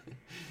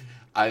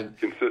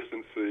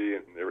 Consistency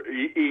and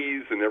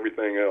ease and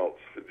everything else.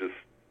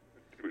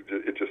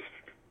 It just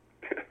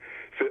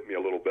fit me a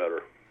little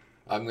better.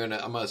 I'm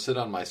gonna sit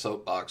on my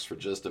soapbox for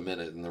just a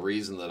minute, and the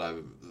reason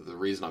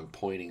I'm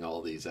pointing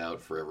all these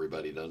out for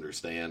everybody to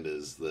understand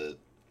is that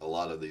a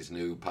lot of these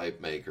new pipe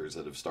makers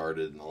that have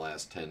started in the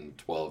last 10,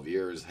 12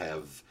 years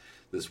have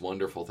this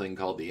wonderful thing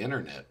called the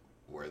internet,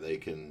 where they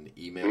can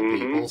email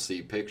people,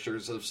 see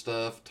pictures of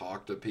stuff,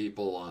 talk to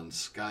people on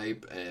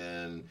Skype,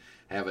 and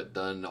have it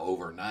done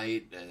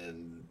overnight.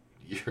 And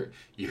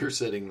you're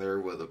sitting there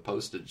with a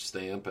postage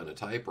stamp and a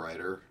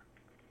typewriter,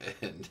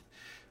 and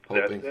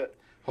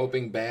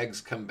hoping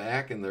bags come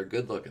back and they're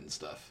good-looking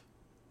stuff.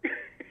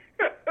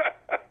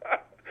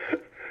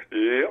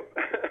 Yep.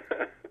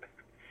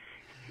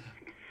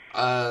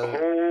 A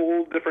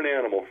whole different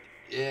animal.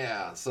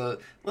 Yeah, so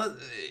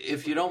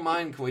if you don't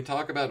mind, can we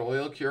talk about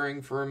oil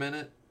curing for a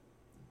minute?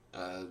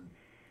 I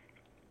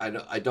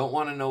don't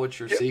want to know what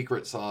your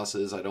secret sauce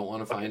is. I don't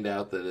want to find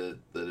out that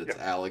it's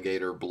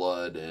alligator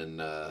blood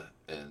and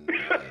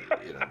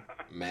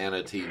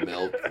manatee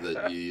milk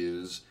that you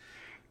use.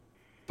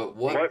 But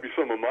what might be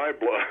some of my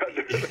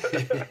blood?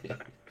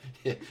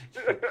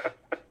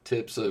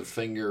 Tips of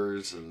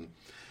fingers and.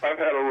 I've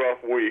had a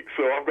rough week,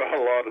 so I've got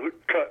a lot of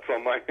cuts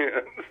on my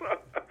hands.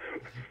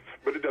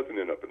 But it doesn't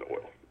end up in the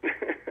oil.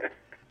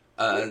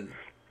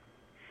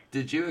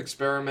 Did you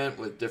experiment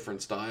with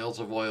different styles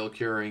of oil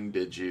curing?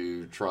 Did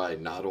you try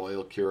not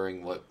oil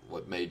curing?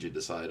 What made you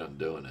decide on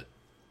doing it?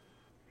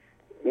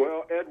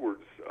 Well,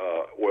 Edwards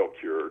oil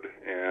cured,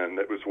 and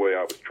that was the way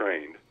I was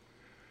trained.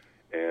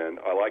 And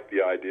I liked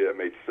the idea. It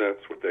made sense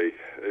what they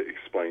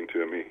explained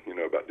to me,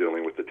 about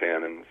dealing with the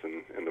tannins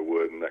and the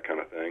wood and that kind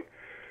of thing.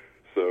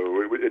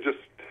 So it just,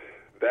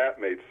 that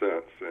made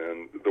sense.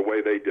 And the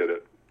way they did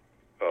it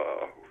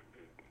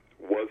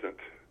wasn't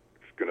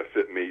going to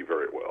fit me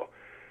very well.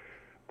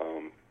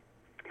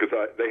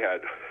 Because they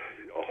had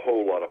a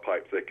whole lot of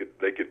pipes. They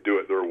could do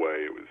it their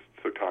way. It was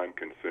so time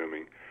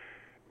consuming.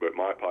 But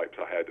my pipes,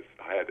 I had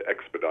to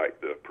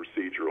expedite the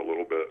procedure a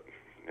little bit.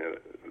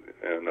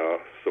 And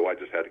so I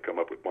just had to come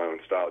up with my own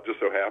style. It just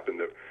so happened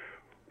that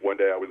one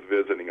day I was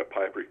visiting a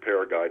pipe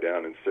repair guy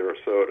down in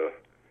Sarasota,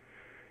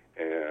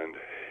 and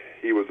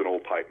he was an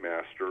old pipe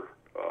master.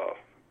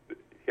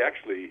 He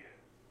actually,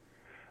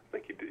 I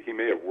think he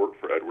may have worked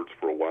for Edwards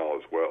for a while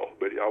as well.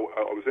 But I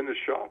was in his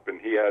shop, and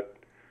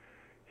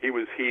he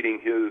was heating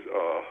his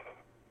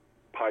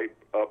pipe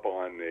up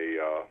on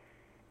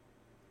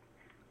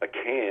a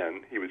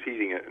can. He was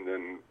heating it and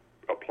then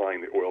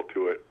applying the oil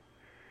to it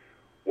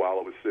while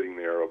it was sitting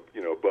there,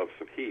 above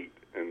some heat.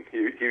 And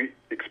he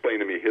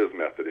explained to me his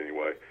method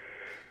anyway.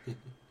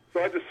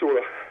 So I just sort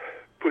of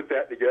put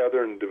that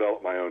together and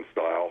developed my own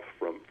style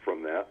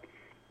from that.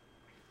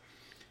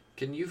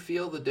 Can you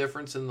feel the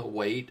difference in the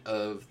weight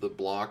of the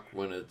block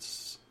when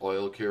it's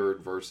oil cured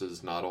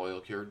versus not oil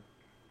cured?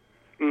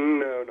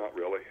 No, not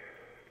really.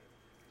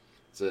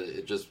 So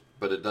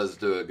but it does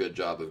do a good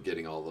job of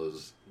getting all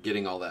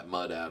that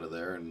mud out of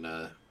there and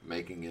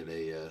making it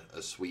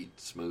a sweet,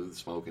 smooth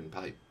smoking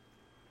pipe.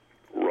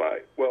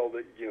 Right. Well,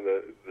 the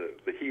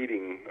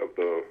heating of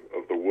the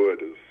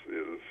wood is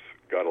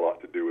got a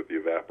lot to do with the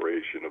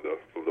evaporation of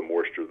the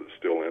moisture that's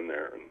still in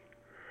there, and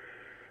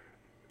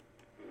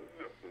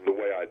the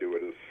way I do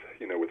it is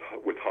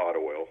with hot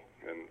oil,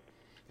 and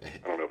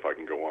I don't know if I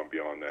can go on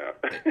beyond that.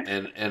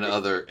 and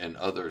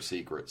other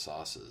secret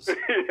sauces.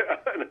 Yeah,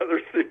 and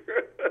other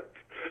secrets.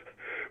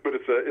 But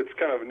it's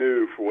kind of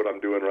new for what I'm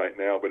doing right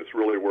now, but it's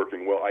really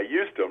working well. I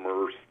used to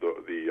immerse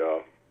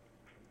the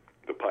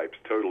pipes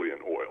totally in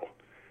oil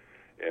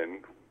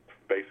and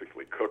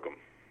basically cook them.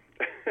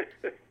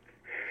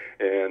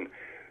 And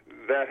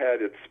that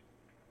had its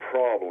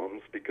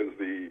problems because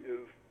the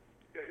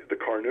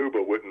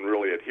carnauba wouldn't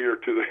really adhere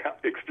to the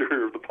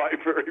exterior of the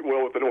pipe very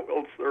well with an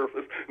oiled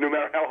surface, no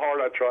matter how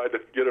hard I tried to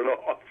get it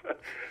off.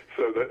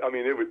 So that,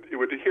 it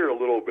would adhere a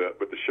little bit,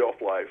 but the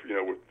shelf life,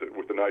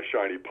 with the nice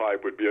shiny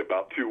pipe would be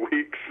about 2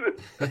 weeks.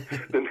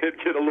 Then it'd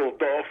get a little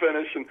dull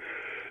finish, and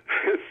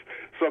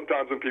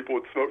sometimes when people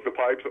would smoke the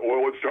pipes, the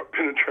oil would start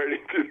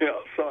penetrating to the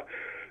outside.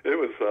 It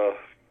was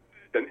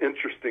an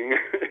interesting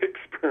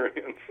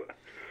experience.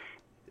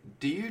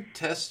 Do you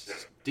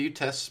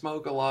test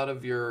smoke a lot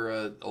of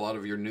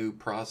your new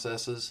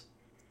processes?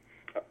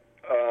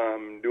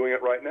 I'm doing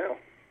it right now.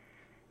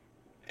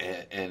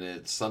 And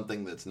it's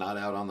something that's not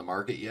out on the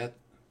market yet?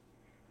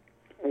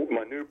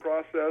 My new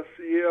process,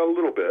 yeah, a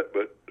little bit,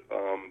 but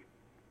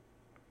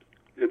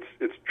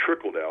it's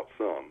trickled out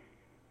some.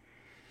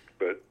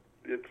 But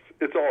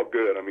it's all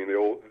good.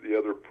 The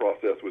other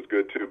process was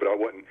good too, but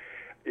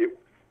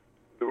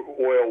the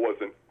oil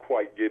wasn't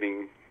quite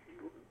getting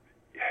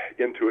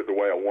into it the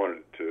way I wanted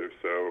it to,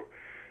 so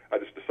I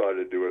just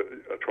decided to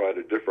try it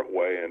a different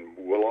way, and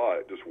voila,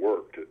 it just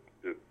worked.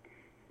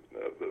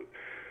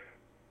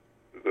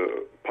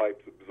 The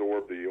pipes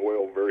absorb the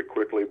oil very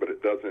quickly, but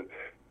it doesn't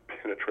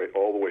penetrate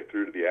all the way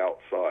through to the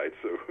outside,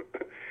 so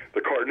the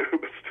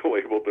carnauba is still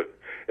able to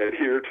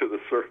adhere to the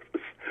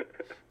surface.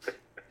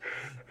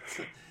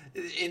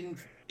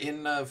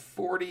 In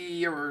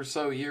 40 or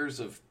so years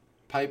of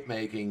pipe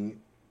making,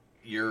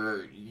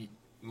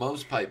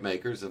 most pipe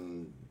makers,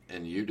 and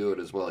you do it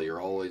as well,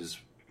 you're always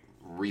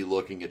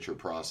re-looking at your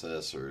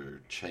process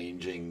or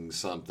changing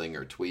something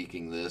or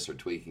tweaking this or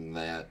tweaking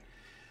that.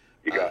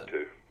 You got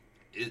to.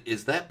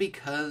 Is that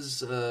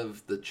because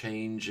of the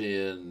change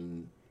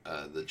in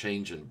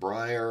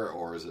briar,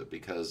 or is it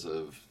because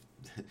of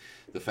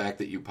the fact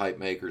that you pipe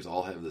makers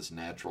all have this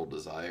natural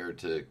desire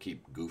to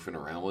keep goofing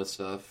around with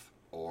stuff?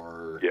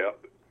 Or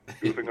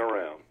goofing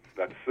around.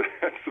 That's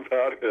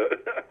about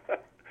it.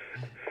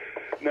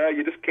 No,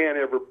 you just can't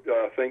ever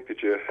think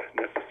that you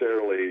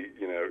necessarily,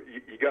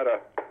 you got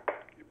to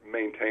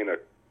maintain a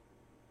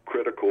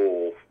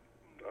critical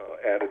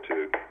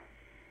attitude,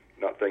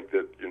 not think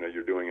that,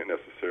 you're doing it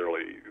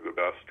necessarily the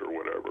best or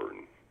whatever,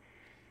 and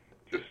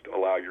just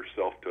allow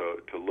yourself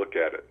to look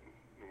at it.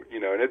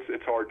 And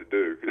it's hard to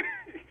do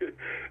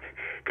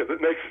because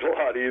it makes it a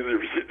lot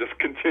easier if you just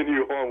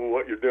continue on with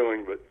what you're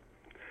doing, but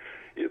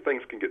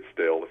things can get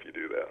stale if you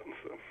do that.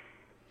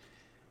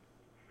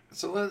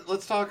 So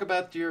let's talk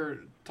about your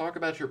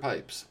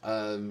pipes.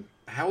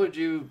 How would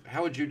you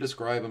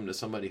describe them to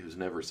somebody who's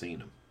never seen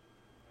them?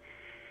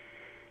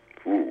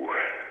 Ooh,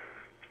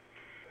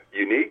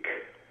 unique.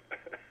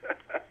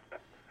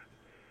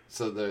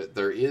 So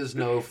there is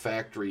no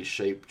factory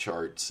shape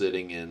chart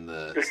sitting in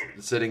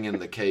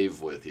the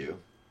cave with you.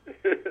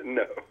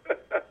 No.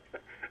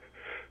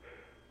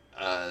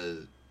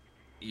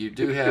 You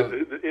do have.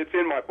 It's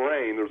in my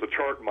brain. There's a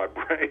chart in my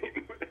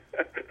brain.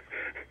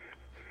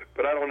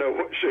 But I don't know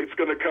what shape's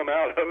going to come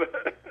out of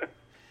it.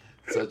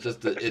 So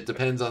it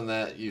depends on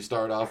that. You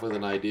start off with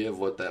an idea of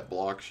what that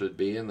block should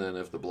be, and then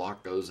if the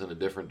block goes in a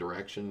different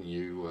direction,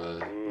 you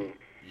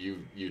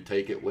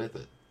take it with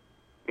it.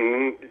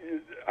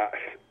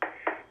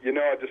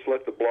 I just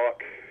let the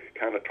block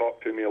kind of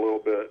talk to me a little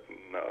bit,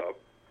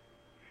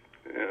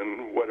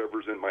 and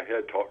whatever's in my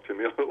head talk to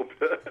me a little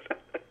bit.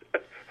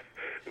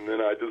 And then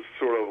I just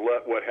sort of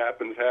let what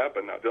happens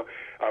happen. I go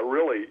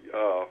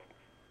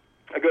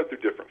through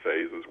different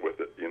phases with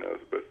it,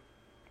 but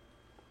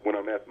when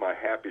I'm at my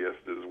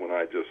happiest is when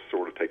I just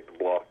sort of take the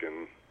block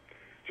and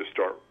just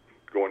start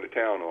going to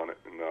town on it.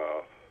 And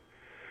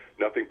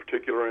nothing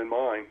particular in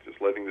mind,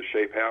 just letting the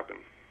shape happen.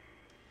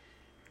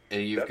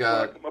 And you've That's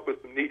when I come up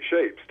with some neat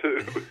shapes,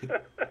 too.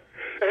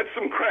 And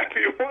some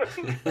crappy ones.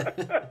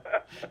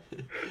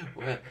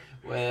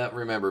 well,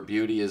 remember,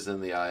 beauty is in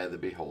the eye of the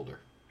beholder.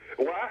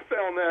 Well, I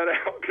found that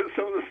out because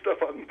some of the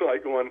stuff I'm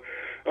like going,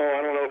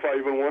 I don't know if I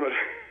even want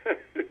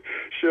to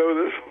show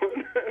this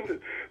one. The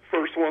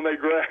first one they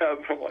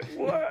grab, I'm like,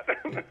 what?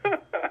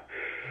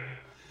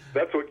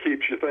 That's what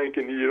keeps you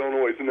thinking. You don't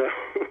always know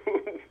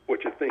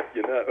what you think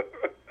you know.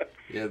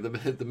 Yeah,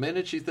 the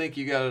minute you think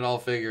you got it all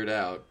figured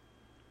out,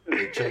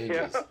 it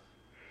changes.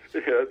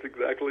 Yeah, that's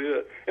exactly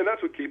it. And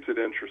that's what keeps it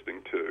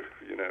interesting, too.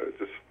 It's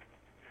just,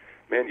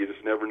 man, you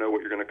just never know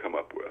what you're going to come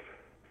up with.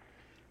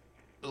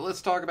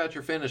 Let's talk about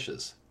your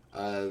finishes.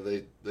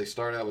 They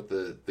start out with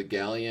the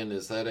galleon.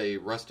 Is that a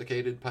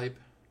rusticated pipe?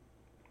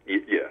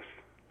 Yes.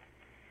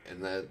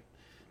 And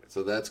that's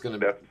a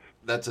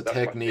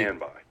technique. My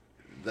standby.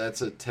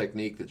 That's a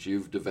technique that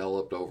you've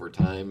developed over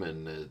time,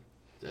 and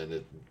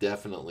it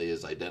definitely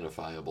is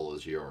identifiable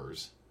as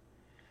yours.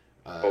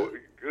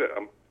 Good.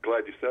 I'm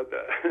glad you said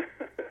that.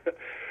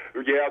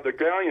 Yeah, the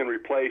galleon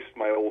replaced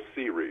my old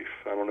sea reef.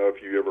 I don't know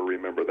if you ever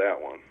remember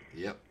that one.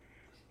 Yep.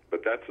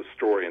 But that's a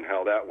story in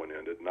how that one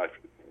ended. And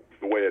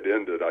the way it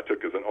ended, I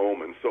took as an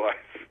omen, so I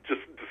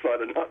just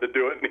decided not to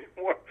do it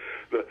anymore.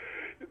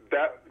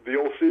 The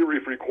old sea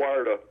reef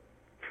required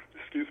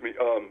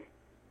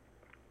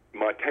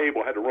my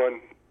table had to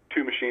run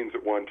two machines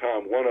at one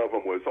time. One of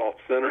them was off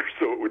center,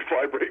 so it would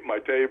vibrate my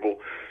table.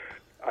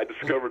 I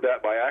discovered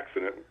that by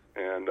accident,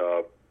 and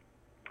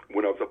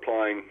when I was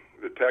applying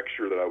the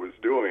texture that I was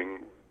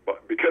doing,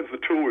 but because the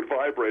tool would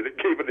vibrate, it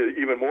gave it an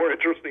even more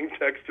interesting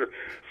texture.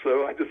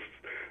 So I just,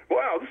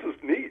 wow, this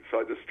is neat. So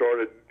I just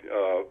started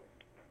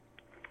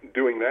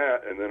doing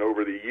that, and then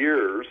over the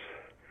years,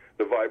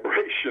 the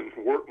vibration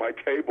worked my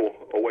table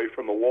away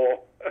from the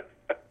wall.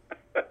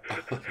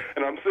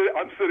 And I'm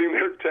sitting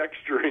there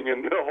texturing,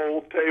 and the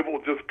whole table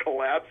just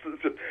collapses,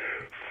 just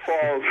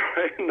falls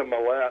right into my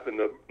lap, and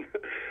the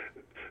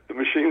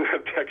machine that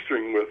I'm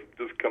texturing with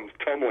just comes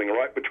tumbling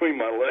right between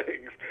my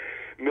legs,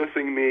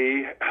 missing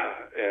me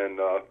and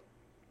a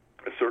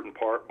certain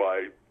part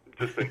by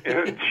just an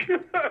inch.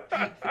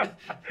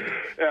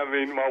 I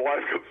mean, my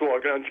wife comes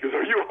walking out and she goes,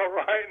 "Are you all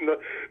right?" And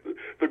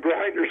the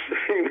grinder's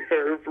sitting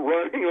there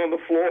running on the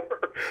floor.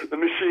 The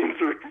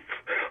machines are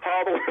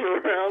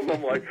hobbling around.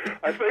 I'm like,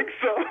 "I think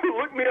so.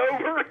 Look me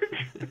over."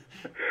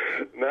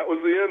 And that was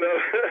the end of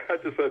it. I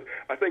just said,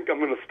 "I think I'm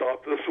going to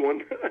stop this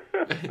one."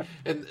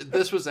 And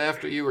this was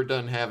after you were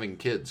done having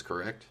kids,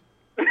 correct?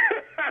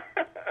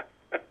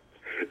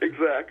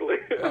 Exactly.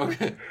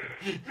 Okay.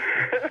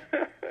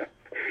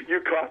 You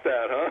caught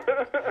that,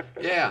 huh?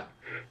 Yeah.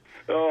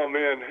 Oh,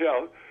 man,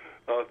 yeah.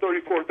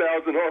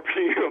 34,000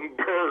 RPM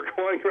burr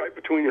going right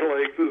between your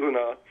legs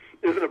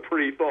isn't a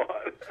pretty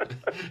thought.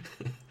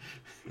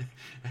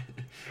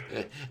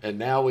 And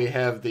now we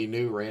have the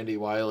new Randy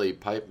Wiley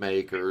pipe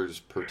maker's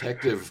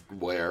protective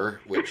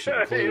wear, which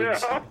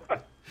includes... Yeah.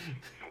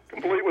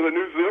 Complete with a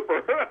new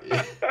zipper.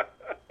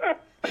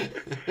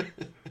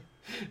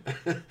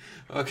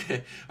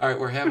 Okay. All right,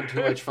 we're having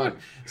too much fun.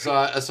 So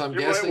I'm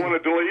guessing... You might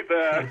want to delete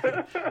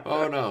that.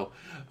 Oh, no.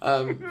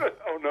 Oh,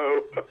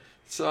 no.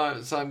 So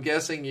I'm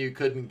guessing you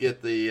couldn't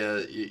get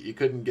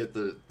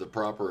the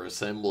proper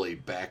assembly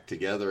back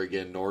together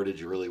again, nor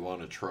did you really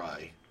want to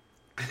try.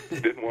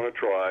 Didn't want to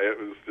try. It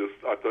was just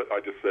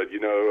I just said,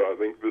 I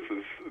think this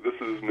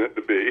is meant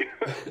to be.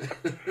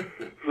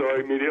 So I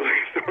immediately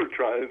started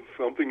trying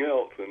something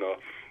else, and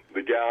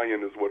the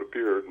galleon is what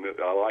appeared, and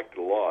I liked it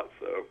a lot.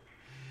 So.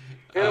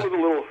 And it was a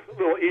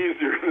little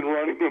easier than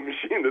running a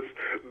machine that's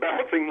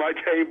bouncing my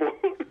table.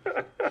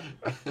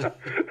 The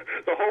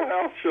whole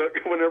house shook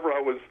whenever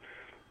I was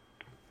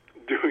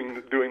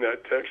doing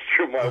that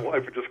texture. My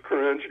wife would just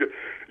cringe.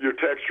 "You're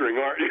texturing,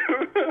 aren't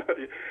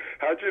you?"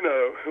 "How'd you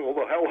know?" "Well,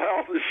 the whole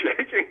house is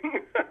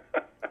shaking."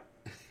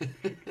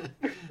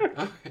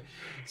 Okay.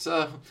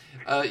 So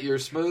your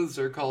smooths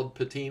are called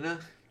patina?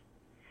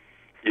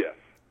 Yes.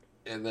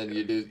 And then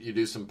you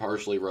do some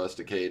partially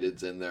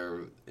rusticateds in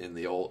there in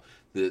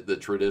the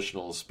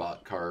traditional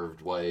spot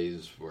carved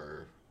ways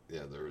where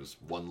there was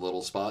one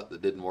little spot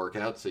that didn't work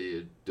out, so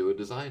you do a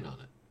design on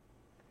it.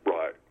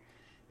 Right.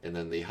 And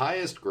then the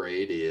highest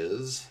grade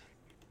is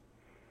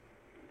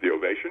the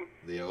ovation.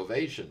 The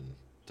ovation.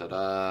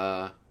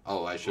 Ta-da!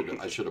 Oh, I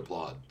should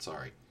applaud.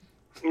 Sorry.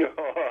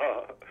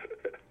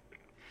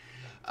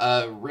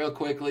 Real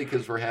quickly,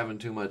 because we're having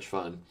too much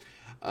fun.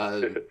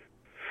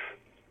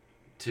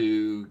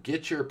 To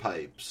get your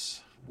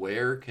pipes,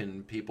 where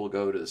can people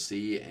go to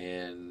see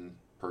and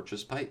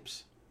purchase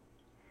pipes?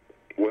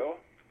 Well,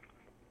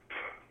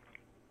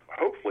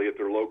 hopefully at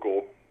their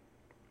local,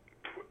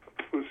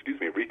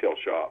 retail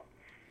shop.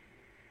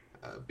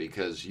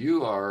 Because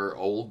you are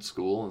old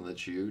school in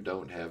that you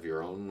don't have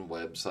your own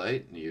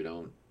website and you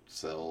don't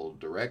sell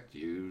direct,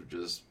 you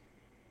just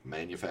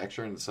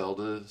manufacture and sell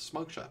to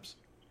smoke shops.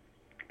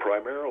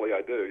 Primarily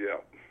I do,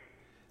 yeah.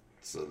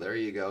 So there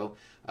you go.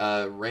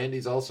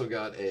 Randy's also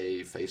got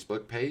a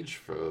Facebook page.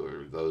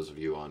 For those of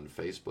you on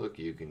Facebook,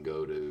 you can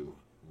go to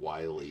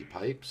Wiley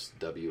Pipes,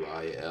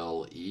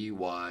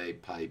 Wiley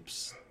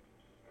Pipes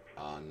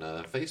on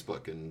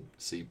Facebook and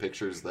see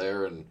pictures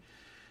there. And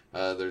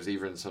there's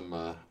even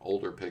some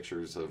older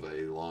pictures of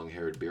a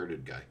long-haired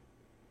bearded guy.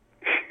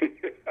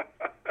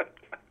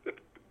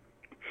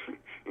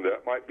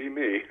 That might be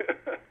me.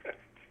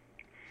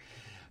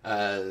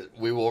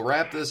 We will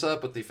wrap this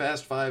up with the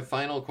Fast 5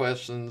 final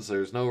questions.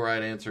 There's no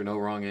right answer, no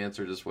wrong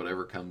answer, just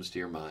whatever comes to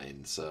your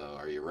mind. So,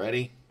 are you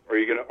ready? Are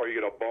you gonna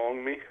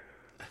bong me?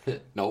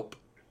 Nope.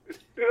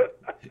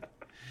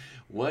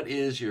 What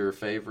is your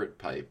favorite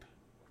pipe?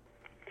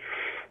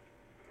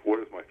 What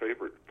is my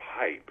favorite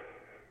pipe?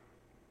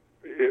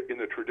 In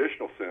the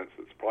traditional sense,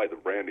 it's probably the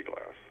brandy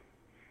glass.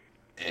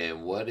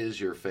 And what is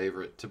your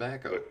favorite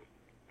tobacco?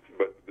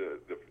 But the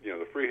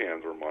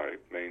freehands are my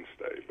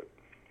mainstay. But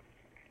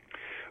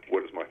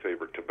what is my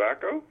favorite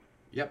tobacco?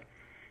 Yep.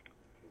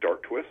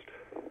 Dark Twist.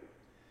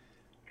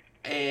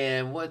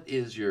 And what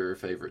is your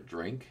favorite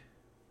drink?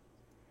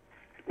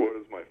 What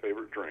is my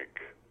favorite drink?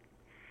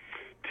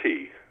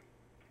 Tea.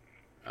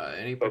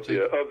 Any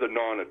particular of the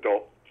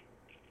non-adult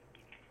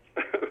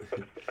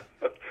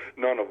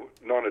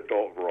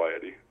non-adult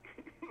variety.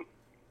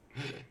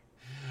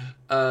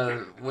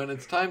 When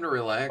it's time to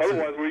relax.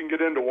 Otherwise, we can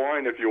get into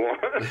wine if you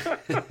want.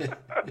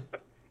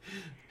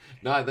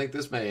 No, I think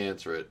this may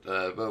answer it.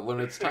 But when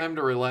it's time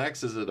to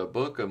relax, is it a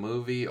book, a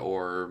movie,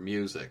 or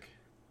music?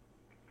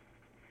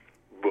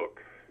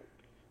 Book.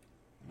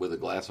 With a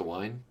glass of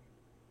wine?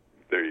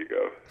 There you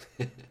go.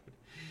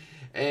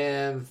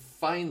 And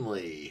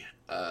finally,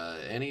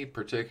 any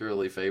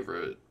particularly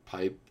favorite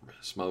pipe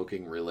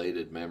smoking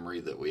related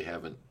memory that we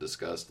haven't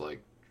discussed,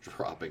 like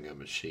dropping a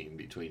machine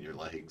between your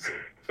legs?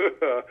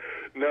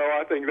 No,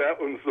 I think that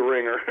one's the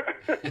ringer.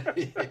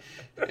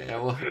 Yeah,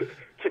 well,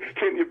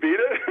 can you beat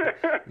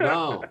it?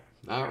 No,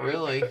 not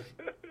really.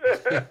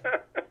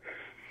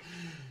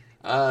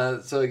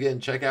 So again,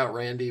 check out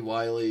Randy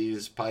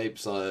Wiley's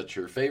Pipes at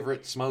your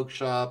favorite smoke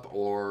shop,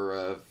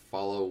 or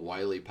follow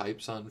Wiley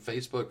Pipes on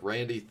Facebook.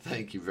 Randy,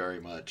 thank you very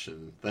much,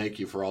 and thank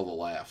you for all the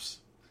laughs.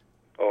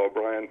 Oh,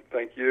 Brian,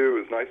 thank you.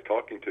 It was nice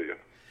talking to you.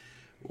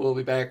 We'll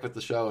be back with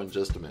the show in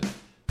just a minute.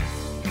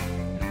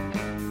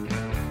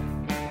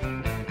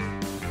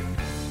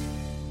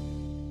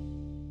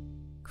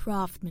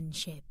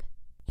 Craftsmanship,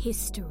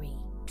 history,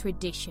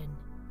 tradition.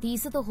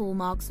 These are the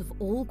hallmarks of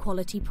all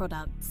quality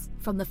products,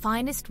 from the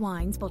finest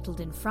wines bottled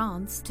in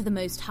France to the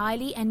most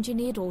highly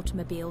engineered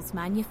automobiles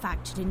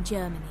manufactured in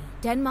Germany.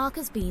 Denmark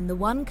has been the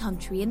one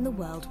country in the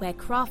world where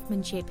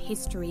craftsmanship,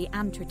 history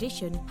and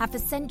tradition have for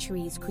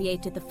centuries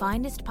created the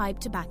finest pipe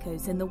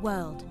tobaccos in the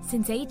world.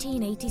 Since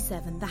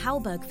 1887, the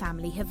Hallberg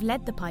family have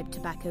led the pipe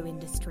tobacco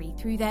industry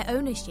through their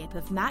ownership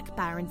of Mac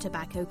Baren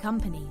Tobacco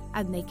Company,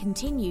 and they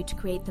continue to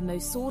create the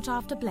most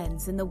sought-after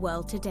blends in the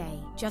world today,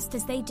 just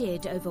as they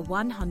did over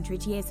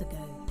 100 years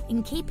ago.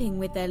 In keeping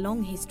with their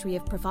long history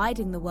of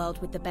providing the world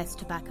with the best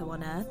tobacco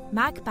on earth,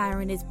 Mac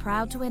Baren is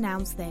proud to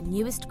announce their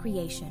newest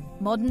creation,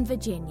 Modern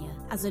Virginia,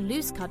 as a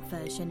loose-cut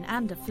version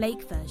and a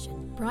flake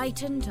version.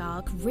 Bright and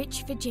dark,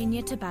 rich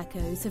Virginia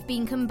tobaccos have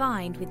been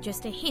combined with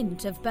just a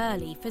hint of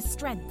burley for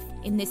strength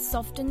in this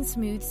soft and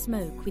smooth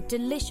smoke with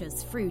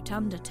delicious fruit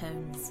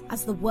undertones.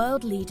 As the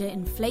world leader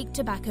in flake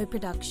tobacco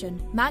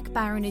production, Mac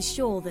Baren is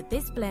sure that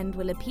this blend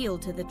will appeal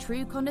to the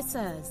true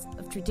connoisseurs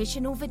of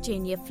traditional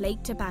Virginia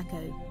flake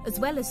tobacco, as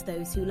well as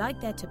those who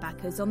like their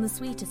tobaccos on the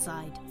sweeter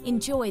side.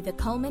 Enjoy the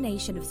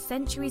culmination of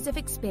centuries of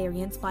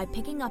experience by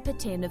picking up a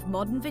tin of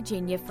Modern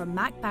Virginia from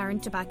Mac Baren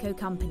Tobacco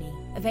Company.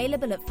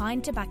 Available at fine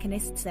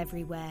tobacconists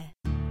everywhere.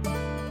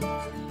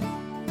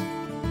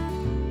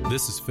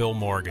 This is Phil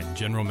Morgan,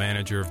 General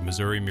Manager of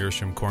Missouri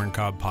Meerschaum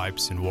Corncob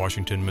Pipes in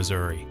Washington,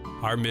 Missouri.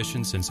 Our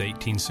mission since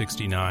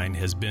 1869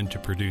 has been to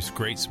produce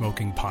great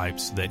smoking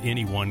pipes that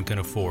anyone can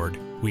afford.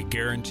 We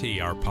guarantee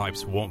our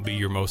pipes won't be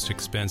your most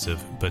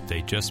expensive, but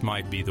they just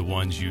might be the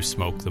ones you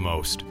smoke the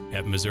most.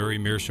 At Missouri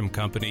Meerschaum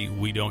Company,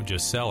 we don't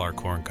just sell our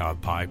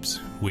corncob pipes.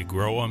 We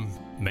grow them,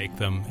 make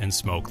them, and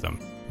smoke them.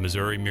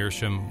 Missouri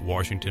Meerschaum,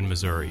 Washington,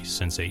 Missouri,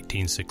 since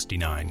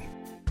 1869.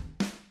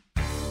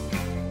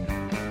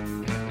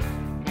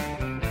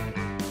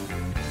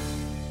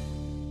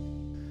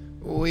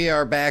 We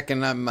are back,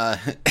 and I'm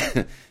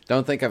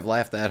don't think I've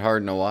laughed that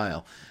hard in a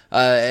while.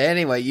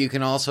 Anyway, you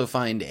can also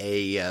find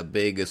a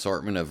big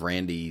assortment of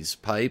Randy's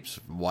pipes,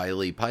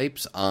 Wiley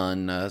Pipes,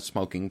 on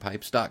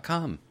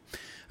smokingpipes.com.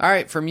 All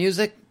right, for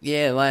music,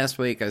 last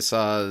week I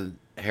saw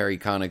Harry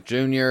Connick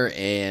Jr.,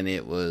 and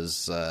it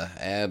was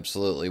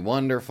absolutely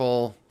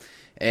wonderful.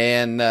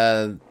 And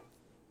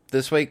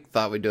this week,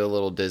 thought we'd do a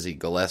little Dizzy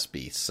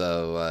Gillespie.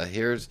 So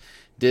here's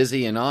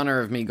Dizzy in honor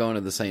of me going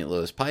to the St.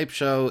 Louis Pipe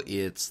Show.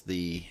 It's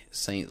the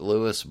St.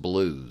 Louis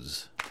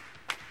Blues.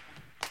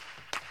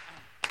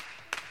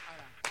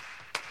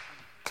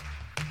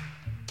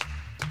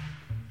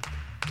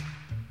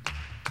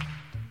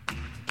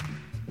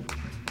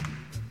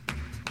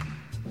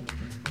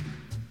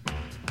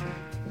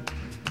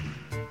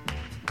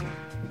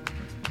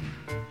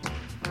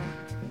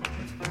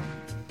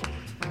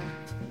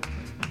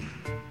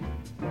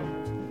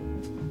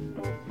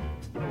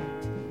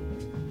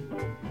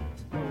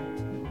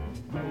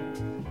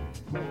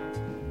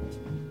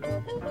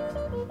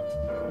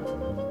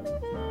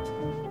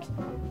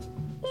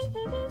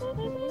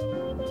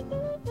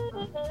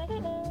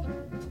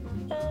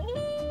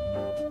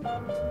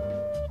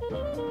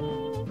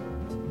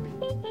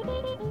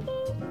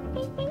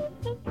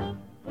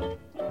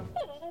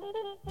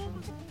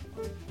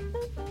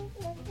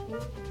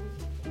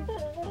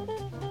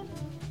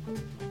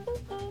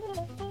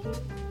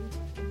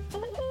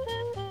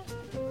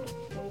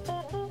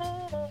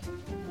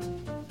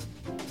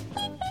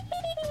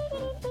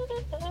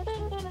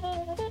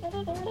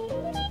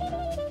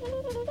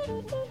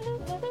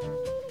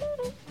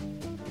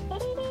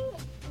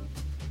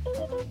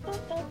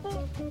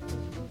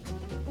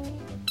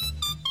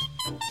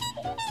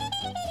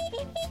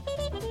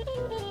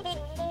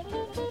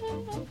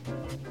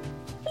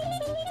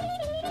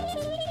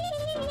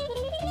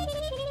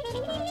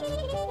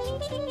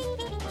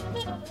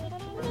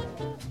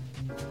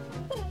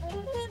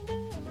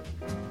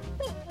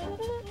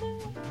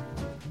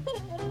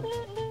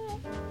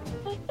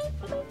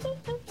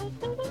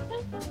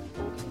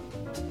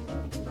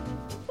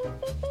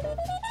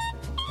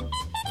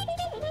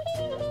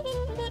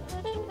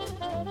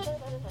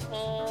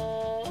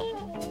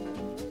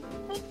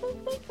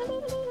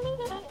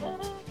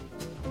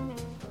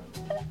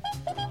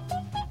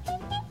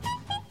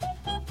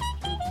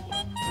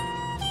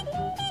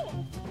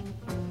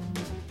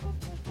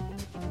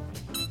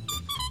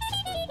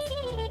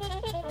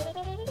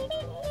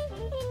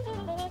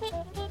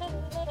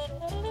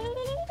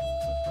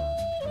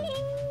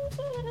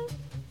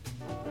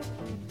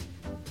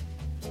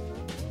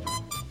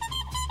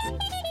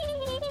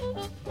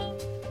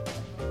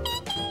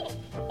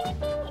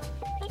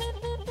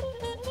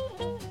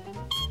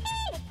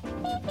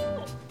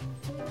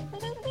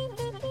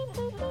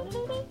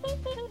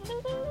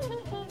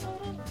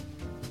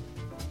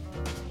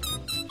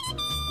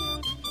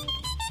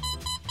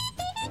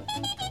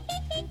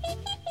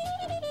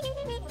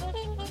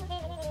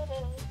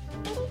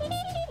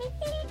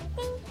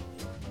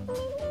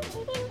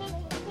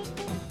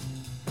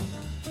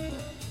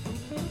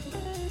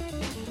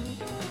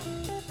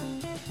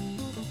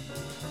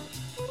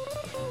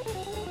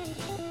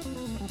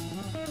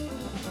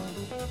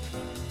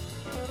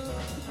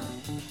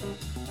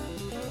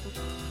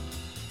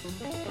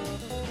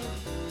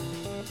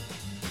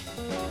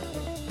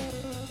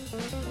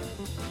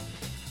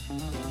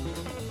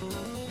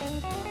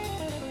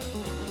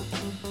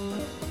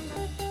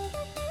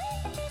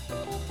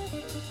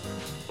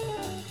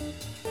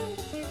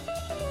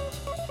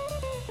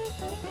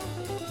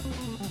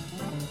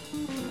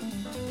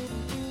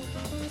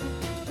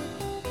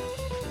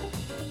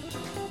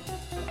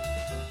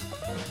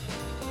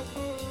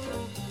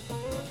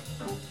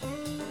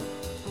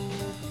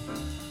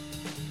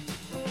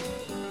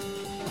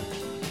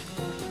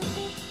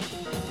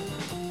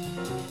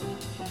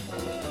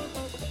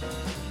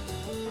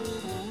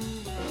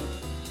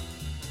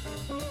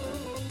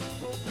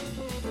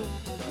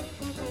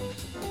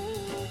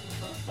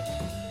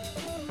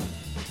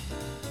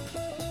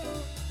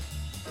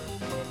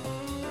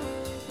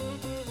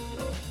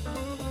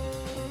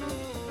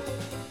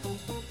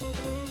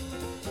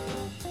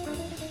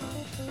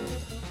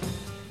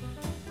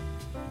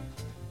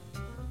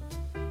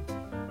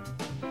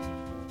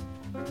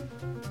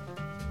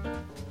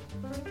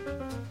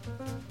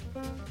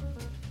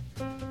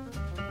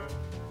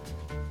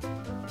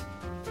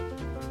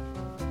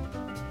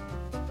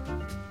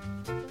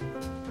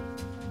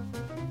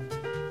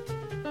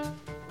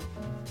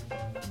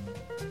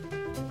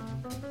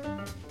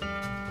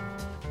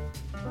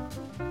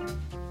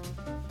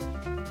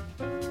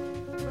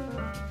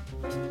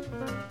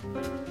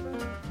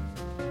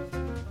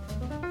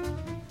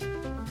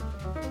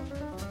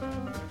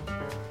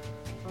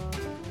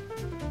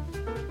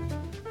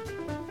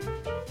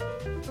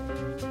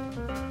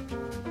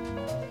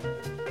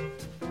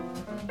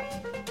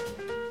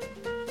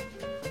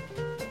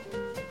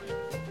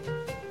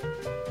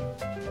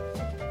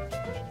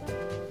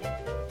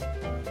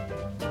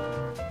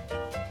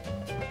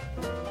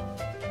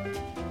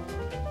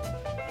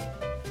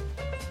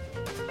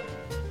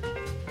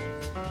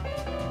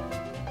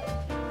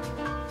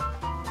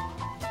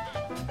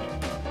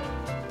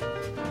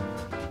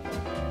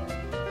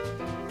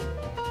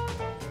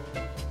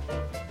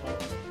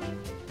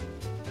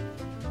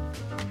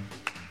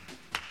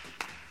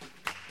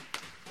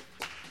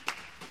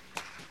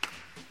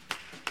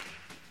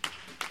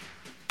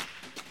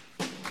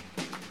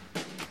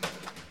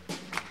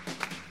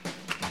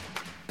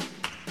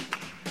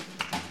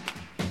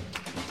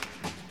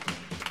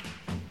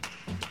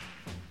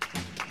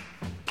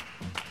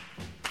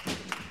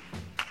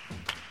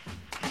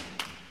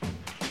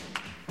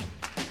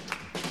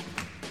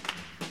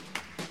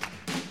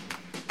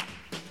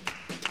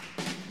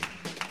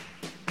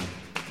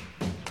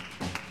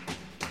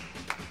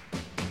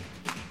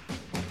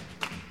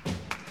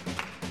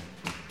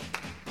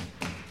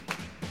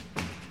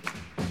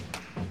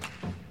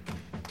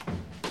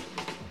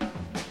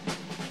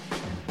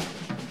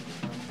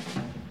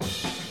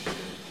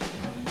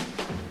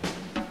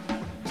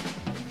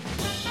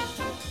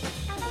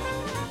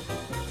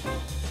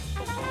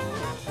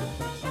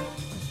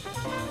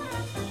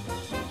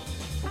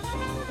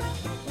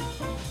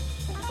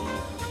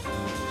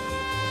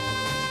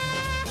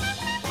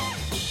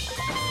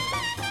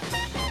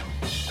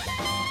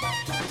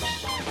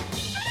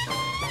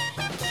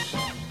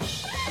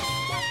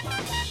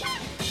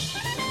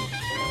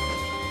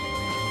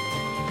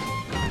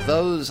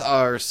 Those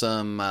are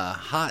some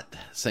hot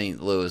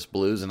St. Louis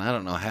blues, and I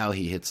don't know how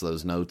he hits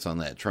those notes on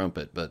that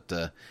trumpet,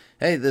 but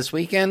hey, this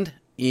weekend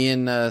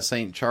in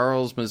St.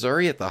 Charles,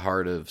 Missouri, at the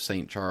heart of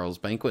St. Charles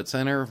Banquet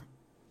Center,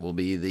 will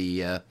be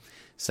the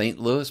St.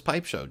 Louis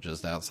Pipe Show,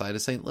 just outside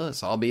of St.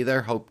 Louis. I'll be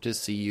there. Hope to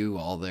see you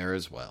all there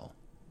as well.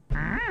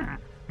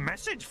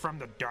 Message from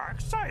the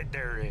dark side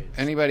there is.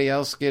 Anybody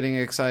else getting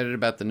excited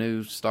about the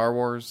new Star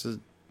Wars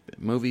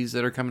movies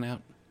that are coming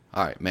out?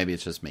 All right, maybe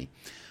it's just me.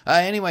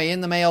 Anyway,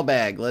 in the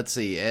mailbag, let's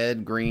see.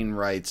 Ed Green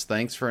writes,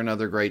 thanks for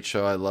another great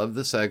show. I love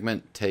the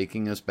segment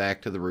taking us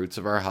back to the roots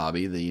of our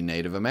hobby, the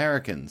Native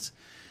Americans.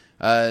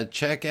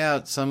 Check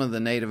out some of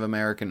the Native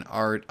American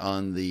art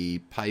on the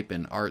Pipe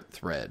and Art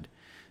thread.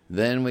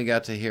 Then we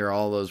got to hear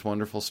all those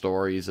wonderful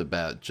stories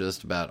about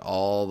just about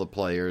all the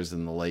players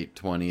in the late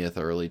 20th,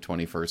 early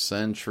 21st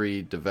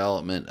century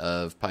development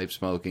of pipe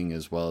smoking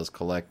as well as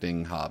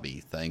collecting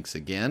hobby. Thanks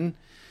again.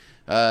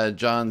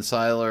 John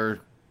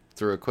Seiler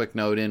threw a quick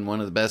note in,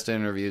 one of the best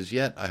interviews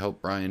yet. I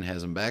hope Brian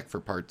has him back for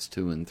parts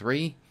 2 and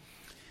 3.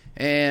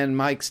 And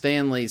Mike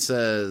Stanley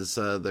says,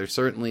 there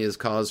certainly is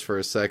cause for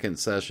a second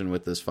session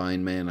with this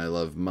fine man. I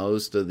love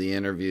most of the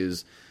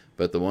interviews,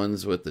 but the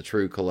ones with the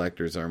true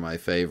collectors are my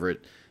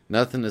favorite.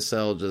 Nothing to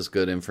sell, just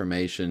good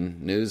information.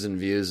 News and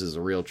views is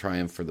a real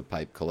triumph for the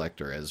pipe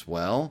collector as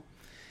well.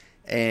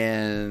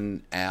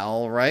 And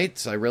Al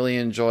writes, I really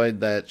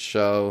enjoyed that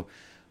show.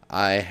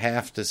 I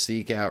have to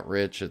seek out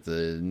Rich at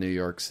the New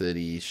York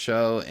City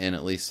show and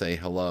at least say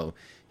hello.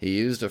 He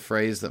used a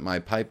phrase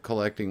that pipe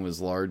collecting was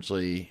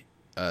largely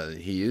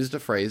an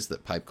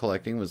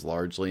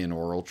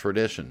oral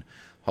tradition.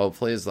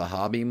 Hopefully, as the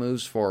hobby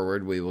moves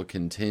forward, we will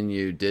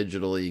continue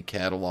digitally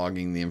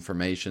cataloging the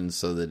information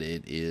so that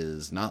it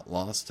is not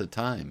lost to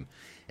time.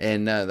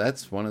 And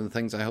that's one of the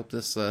things I hope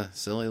this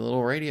silly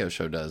little radio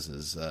show does,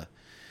 is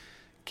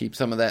keep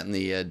some of that in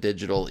the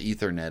digital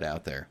Ethernet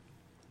out there.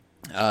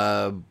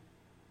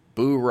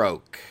 Boo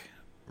Roke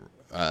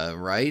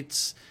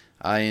writes,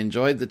 I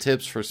enjoyed the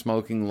tips for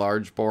smoking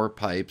large bore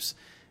pipes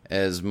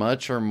as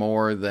much or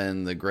more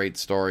than the great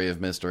story of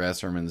Mr.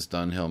 Esserman's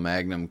Dunhill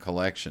Magnum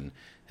collection.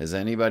 Has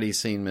anybody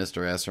seen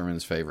Mr.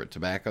 Esserman's favorite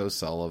tobacco,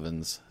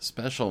 Sullivan's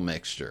Special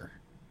Mixture?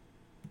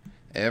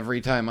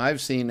 Every time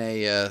I've seen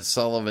a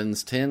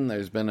Sullivan's tin,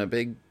 there's been a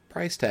big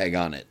price tag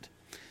on it.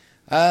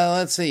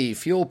 Let's see.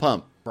 Fuel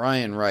Pump.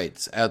 Brian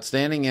writes,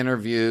 outstanding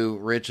interview.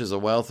 Rich is a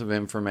wealth of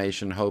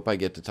information. Hope I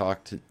get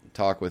to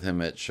talk with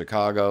him at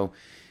Chicago.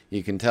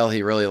 You can tell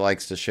he really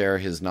likes to share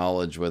his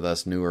knowledge with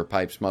us newer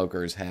pipe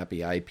smokers. Happy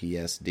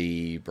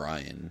IPSD,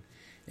 Brian.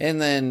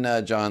 And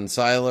then John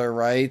Seiler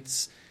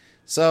writes,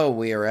 so,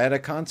 we are at a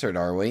concert,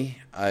 are we?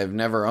 I've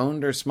never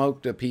owned or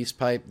smoked a peace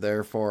pipe,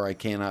 therefore I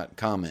cannot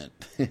comment.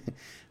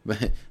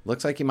 But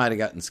looks like you might have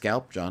gotten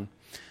scalped, John.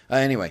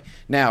 Anyway,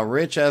 now,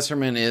 Rich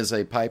Esserman is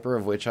a piper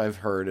of which I've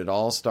heard. It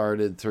all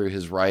started through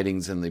his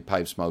writings in the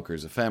Pipe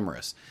Smokers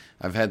Ephemeris.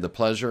 I've had the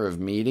pleasure of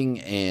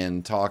meeting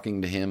and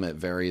talking to him at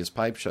various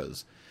pipe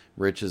shows.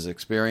 Rich's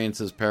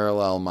experiences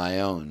parallel my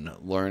own,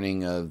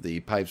 learning of the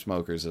Pipe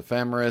Smokers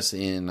Ephemeris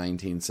in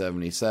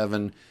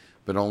 1977,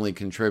 but only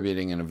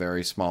contributing in a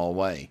very small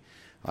way.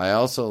 I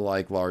also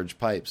like large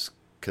pipes,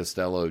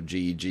 Castello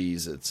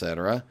GGs,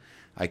 etc.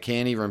 I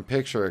can't even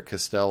picture a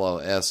Castello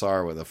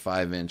SR with a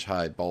 5-inch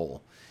high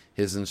bowl.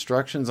 His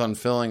instructions on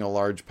filling a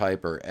large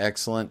pipe are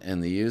excellent,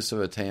 and the use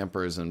of a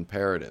tamper is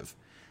imperative.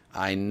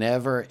 I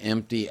never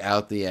empty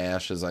out the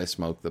ash as I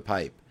smoke the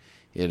pipe.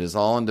 It is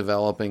all in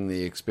developing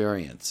the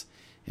experience.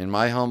 In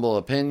my humble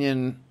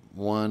opinion,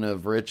 one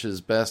of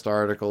Rich's best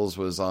articles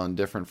was on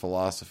different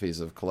philosophies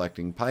of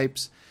collecting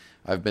pipes.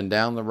 I've been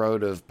down the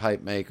road of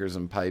pipe makers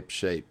and pipe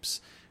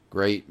shapes.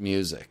 Great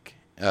music.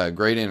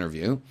 Great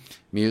interview.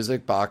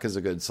 Music, Bach is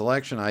a good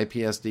selection.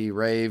 IPSD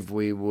Rave,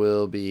 we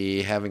will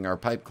be having our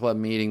Pipe Club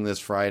meeting this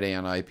Friday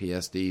on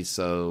IPSD,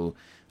 so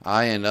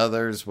I and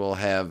others will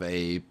have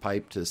a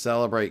pipe to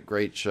celebrate.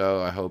 Great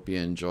show. I hope you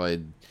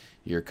enjoyed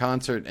your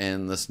concert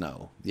and the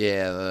snow.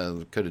 Yeah,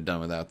 could have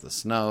done without the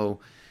snow.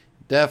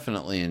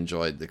 Definitely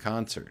enjoyed the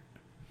concert.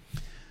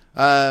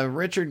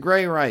 Richard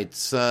Gray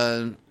writes,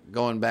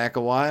 going back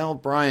a while,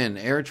 Brian,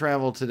 air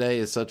travel today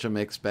is such a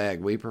mixed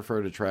bag. We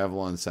prefer to travel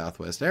on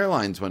Southwest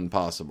Airlines when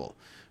possible.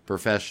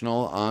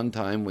 Professional, on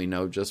time, we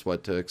know just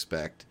what to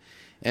expect.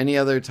 Any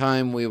other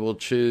time, we will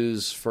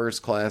choose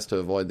first class to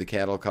avoid the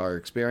cattle car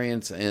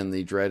experience and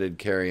the dreaded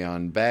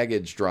carry-on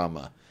baggage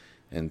drama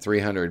and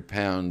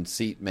 300-pound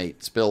seatmate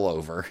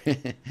spillover.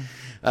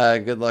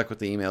 Good luck with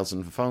the emails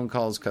and phone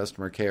calls.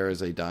 Customer care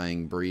is a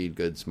dying breed.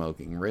 Good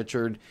smoking,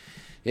 Richard.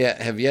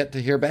 Yeah, have yet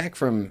to hear back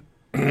from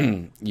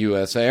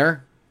U.S.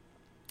 Air.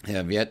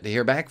 Have yet to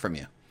hear back from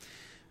you.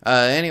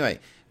 Anyway,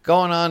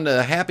 going on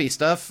to happy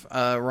stuff.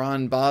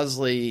 Ron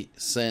Bosley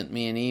sent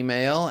me an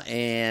email,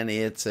 and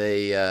it's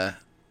a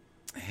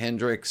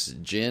Hendrix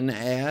Gin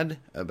ad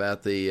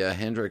about the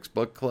Hendrix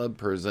Book Club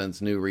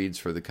presents new reads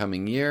for the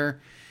coming year.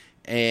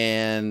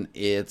 And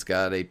it's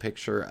got a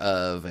picture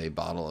of a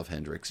bottle of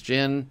Hendrix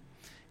Gin.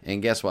 And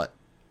guess what?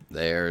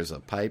 There's a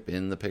pipe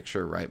in the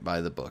picture right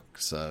by the book.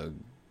 So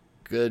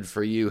good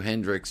for you,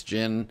 Hendrix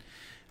Gin.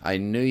 I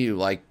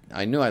knew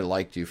I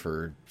liked you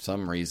for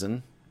some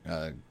reason,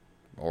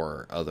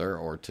 or other,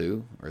 or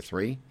two, or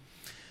three.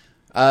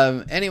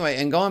 Anyway,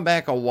 and going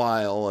back a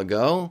while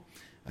ago,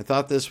 I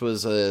thought this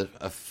was a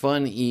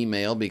fun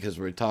email because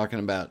we're talking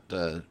about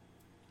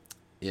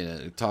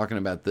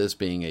this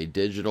being a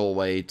digital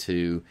way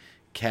to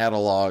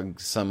catalog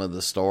some of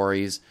the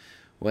stories.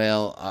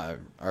 Well,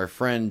 our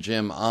friend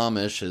Jim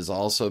Amish has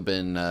also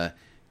been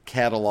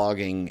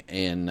cataloging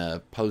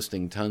and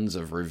posting tons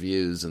of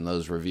reviews, and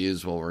those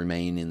reviews will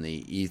remain in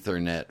the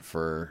Ethernet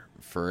for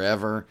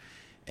forever.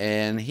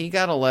 And he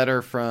got a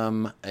letter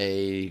from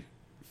a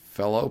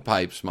fellow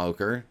pipe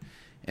smoker,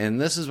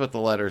 and this is what the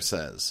letter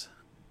says.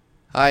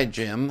 Hi,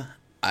 Jim.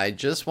 I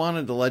just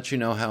wanted to let you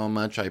know how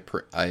much I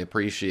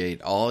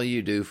appreciate all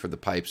you do for the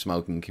pipe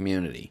smoking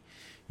community.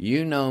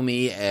 You know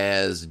me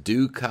as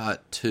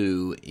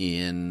Ducat2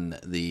 in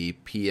the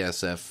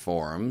PSF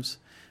forums.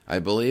 I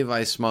believe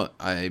I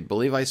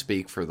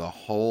speak for the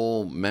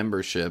whole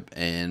membership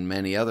and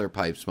many other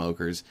pipe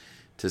smokers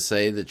to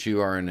say that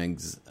you are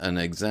an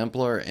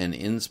exemplar and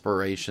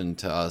inspiration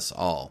to us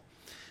all.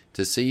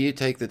 To see you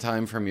take the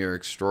time from your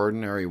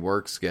extraordinary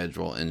work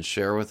schedule and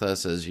share with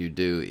us as you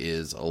do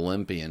is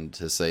Olympian,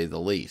 to say the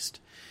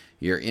least.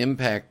 Your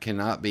impact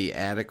cannot be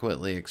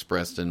adequately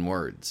expressed in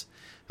words.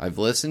 I've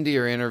listened to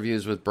your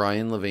interviews with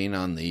Brian Levine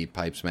on the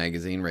Pipes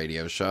Magazine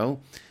radio show.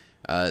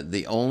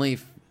 They only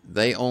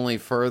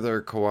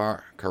further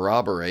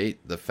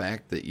corroborate the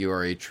fact that you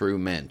are a true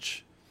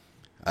mensch.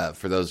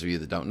 For those of you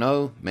that don't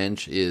know,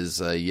 mensch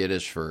is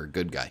Yiddish for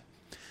good guy.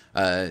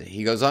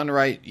 He goes on to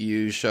write,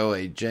 you show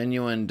a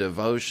genuine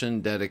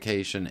devotion,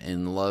 dedication,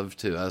 and love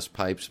to us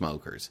pipe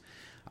smokers.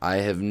 I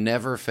have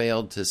never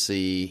failed to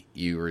see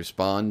you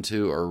respond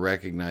to or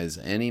recognize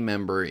any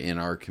member in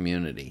our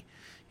community.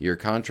 Your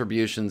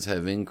contributions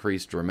have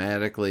increased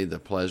dramatically the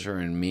pleasure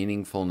and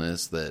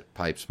meaningfulness that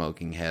pipe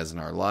smoking has in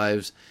our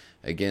lives.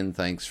 Again,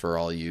 thanks for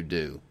all you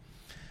do.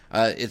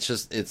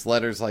 It's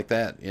letters like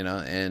that,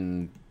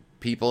 and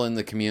people in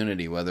the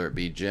community, whether it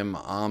be Jim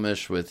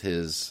Amish with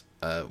his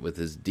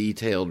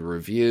detailed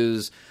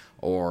reviews,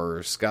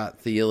 or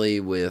Scott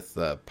Thiele with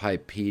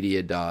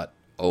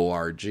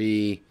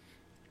pipepedia.org,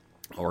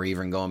 or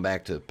even going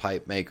back to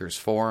Pipe Makers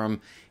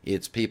Forum.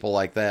 It's people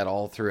like that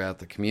all throughout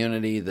the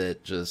community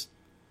that just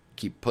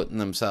keep putting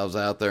themselves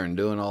out there and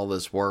doing all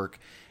this work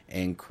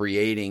and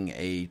creating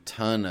a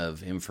ton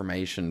of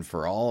information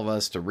for all of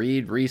us to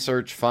read,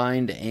 research,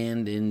 find,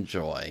 and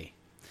enjoy.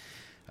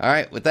 All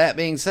right, with that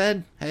being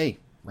said, hey,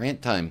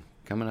 rant time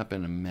coming up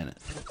in a minute.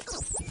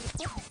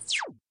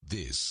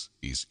 This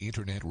is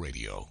Internet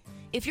Radio.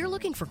 If you're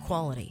looking for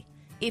quality,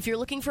 if you're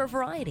looking for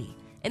variety,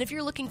 and if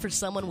you're looking for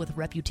someone with a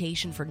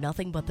reputation for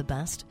nothing but the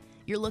best,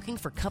 you're looking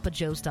for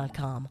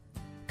cupofjoes.com.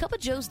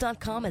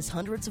 Cupofjoes.com has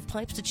hundreds of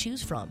pipes to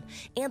choose from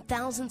and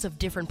thousands of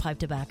different pipe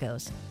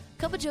tobaccos.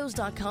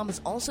 Cupofjoes.com is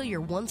also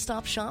your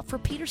one-stop shop for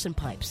Peterson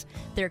pipes,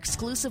 their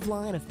exclusive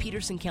line of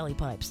Peterson Kelly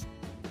pipes.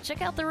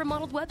 Check out their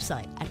remodeled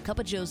website at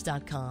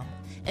cupofjoes.com.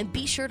 And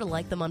be sure to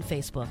like them on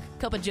Facebook,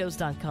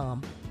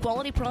 cupofjoes.com.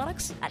 Quality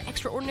products at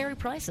extraordinary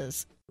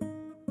prices.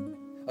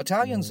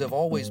 Italians have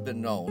always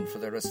been known for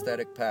their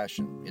aesthetic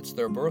passion. It's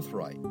their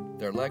birthright,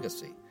 their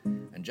legacy.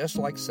 And just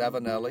like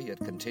Savinelli, it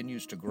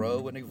continues to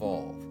grow and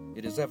evolve.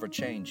 It is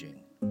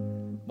ever-changing.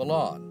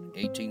 Milan,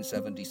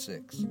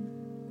 1876.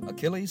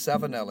 Achille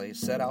Savinelli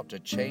set out to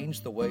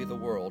change the way the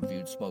world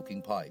viewed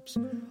smoking pipes,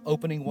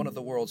 opening one of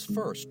the world's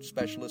first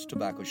specialist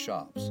tobacco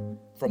shops.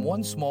 From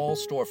one small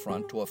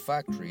storefront to a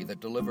factory that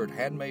delivered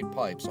handmade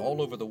pipes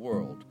all over the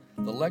world,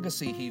 the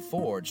legacy he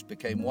forged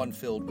became one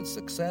filled with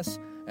success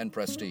and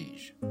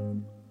prestige.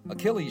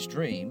 Achilles'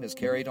 dream is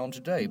carried on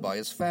today by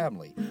his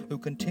family, who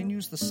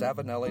continues the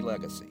Savinelli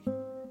legacy.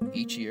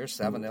 Each year,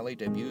 Savinelli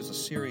debuts a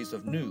series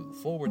of new,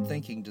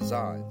 forward-thinking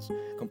designs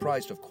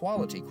comprised of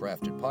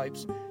quality-crafted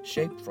pipes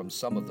shaped from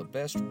some of the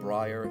best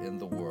briar in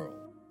the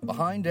world.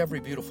 Behind every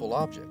beautiful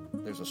object,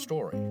 there's a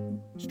story.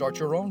 Start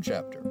your own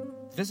chapter.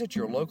 Visit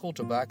your local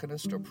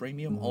tobacconist or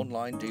premium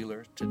online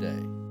dealer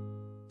today.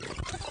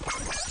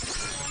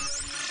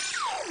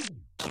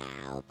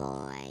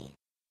 Cowboy.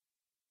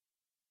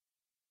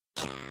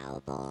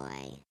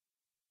 Cowboy.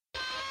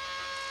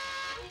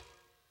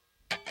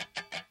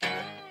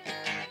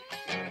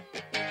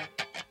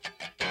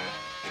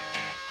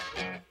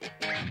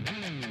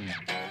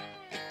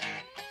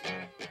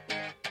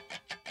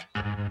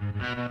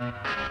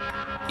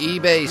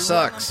 eBay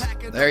sucks.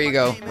 There you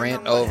go.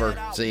 Rant over.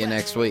 See you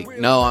next week.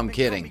 No, I'm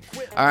kidding.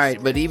 All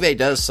right, but eBay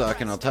does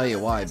suck, and I'll tell you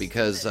why.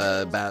 Because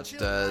about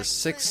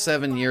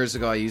 6-7 years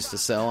ago, I used to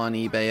sell on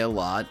eBay a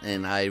lot,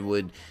 and I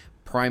would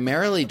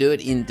primarily do it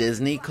in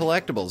Disney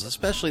collectibles,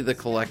 especially the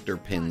collector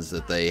pins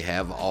that they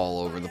have all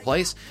over the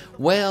place.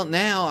 Well,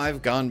 now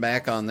I've gone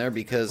back on there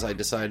because I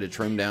decided to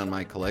trim down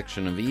my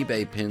collection of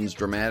eBay pins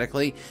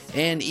dramatically,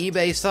 and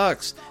eBay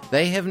sucks.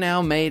 They have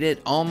now made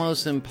it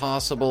almost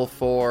impossible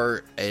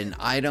for an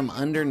item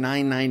under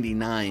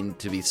 $9.99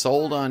 to be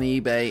sold on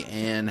eBay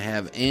and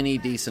have any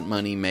decent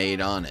money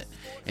made on it.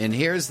 And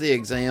here's the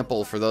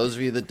example for those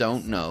of you that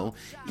don't know.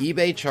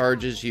 eBay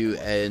charges you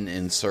an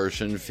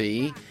insertion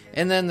fee,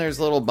 and then there's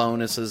little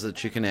bonuses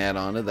that you can add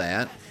on to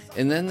that.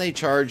 And then they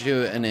charge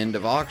you an end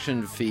of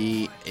auction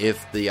fee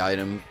if the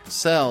item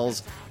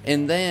sells.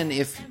 And then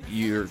if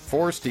you're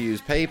forced to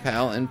use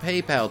PayPal, and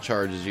PayPal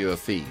charges you a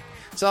fee.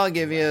 So I'll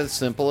give you a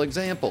simple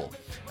example.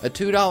 A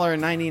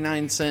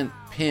 $2.99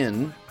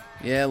 pin,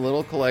 yeah,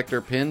 little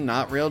collector pin,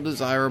 not real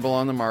desirable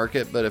on the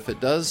market, but if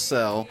it does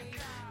sell,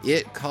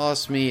 it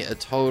costs me a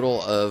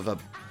total of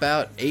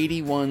about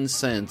 81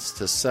 cents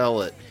to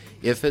sell it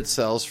if it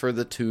sells for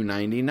the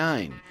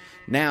 $2.99.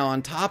 Now,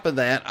 on top of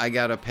that, I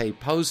got to pay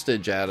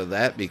postage out of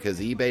that because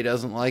eBay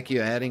doesn't like you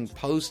adding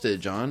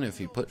postage on. If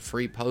you put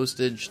free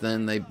postage,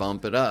 then they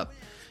bump it up,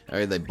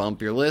 or they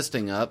bump your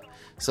listing up.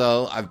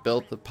 So I've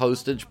built the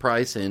postage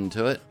price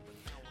into it.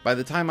 By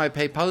the time I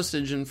pay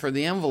postage and for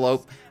the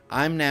envelope,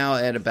 I'm now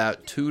at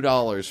about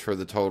 $2 for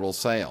the total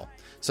sale.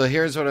 So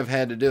here's what I've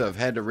had to do. I've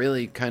had to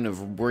really kind of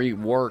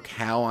rework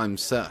how I'm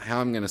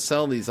going to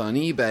sell these on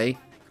eBay.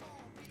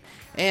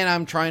 And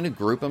I'm trying to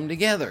group them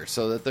together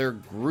so that they're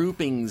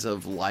groupings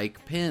of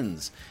like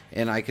pins.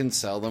 And I can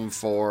sell them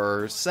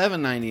for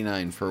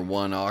 $7.99 for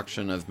one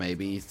auction of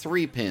maybe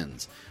 3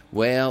 pins.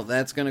 Well,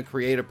 that's going to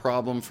create a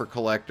problem for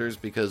collectors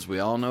because we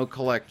all know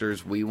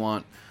collectors, we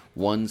want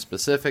one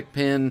specific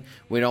pin.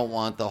 We don't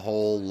want the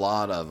whole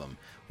lot of them.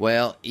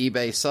 Well,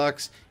 eBay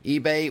sucks.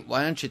 eBay,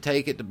 why don't you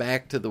take it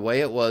back to the way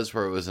it was,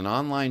 where it was an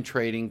online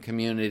trading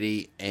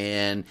community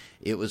and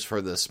it was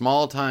for the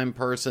small-time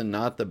person,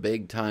 not the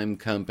big-time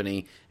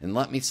company, and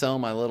let me sell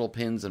my little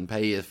pins and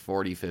pay you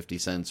 40, 50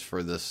 cents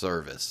for the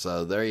service.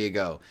 So there you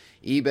go.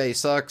 eBay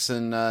sucks,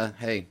 and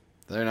hey,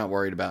 they're not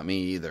worried about me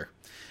either.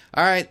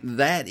 All right,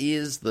 that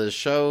is the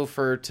show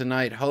for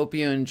tonight. Hope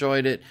you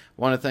enjoyed it.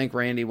 Want to thank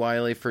Randy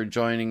Wiley for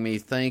joining me.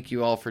 Thank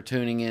you all for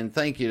tuning in.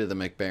 Thank you to the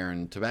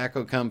McBaron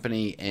Tobacco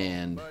Company,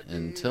 and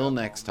until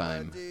next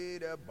time.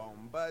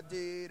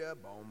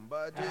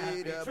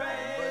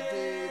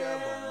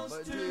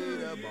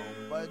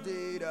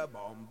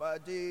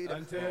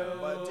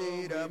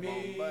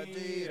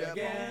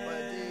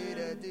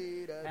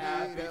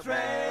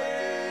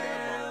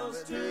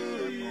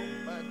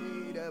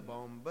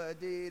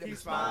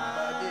 He's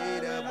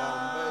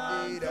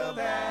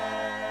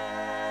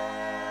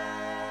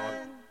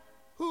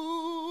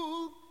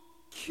who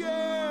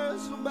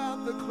cares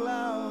about the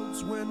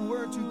clouds when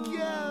we're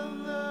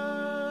together?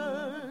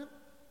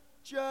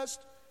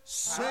 Just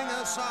sing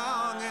a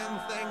song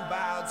and think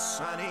about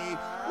sunny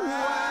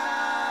weather.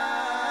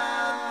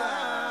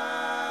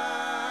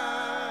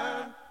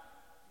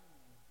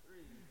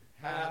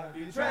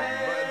 Happy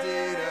trails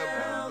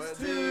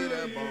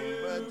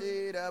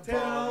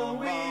till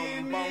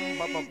we meet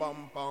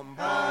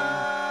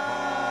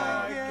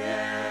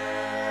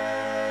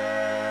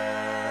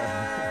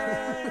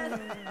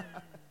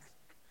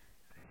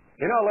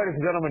You know, ladies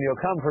and gentlemen, you'll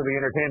come for the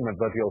entertainment,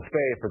 but you'll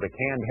stay for the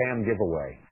canned ham giveaway.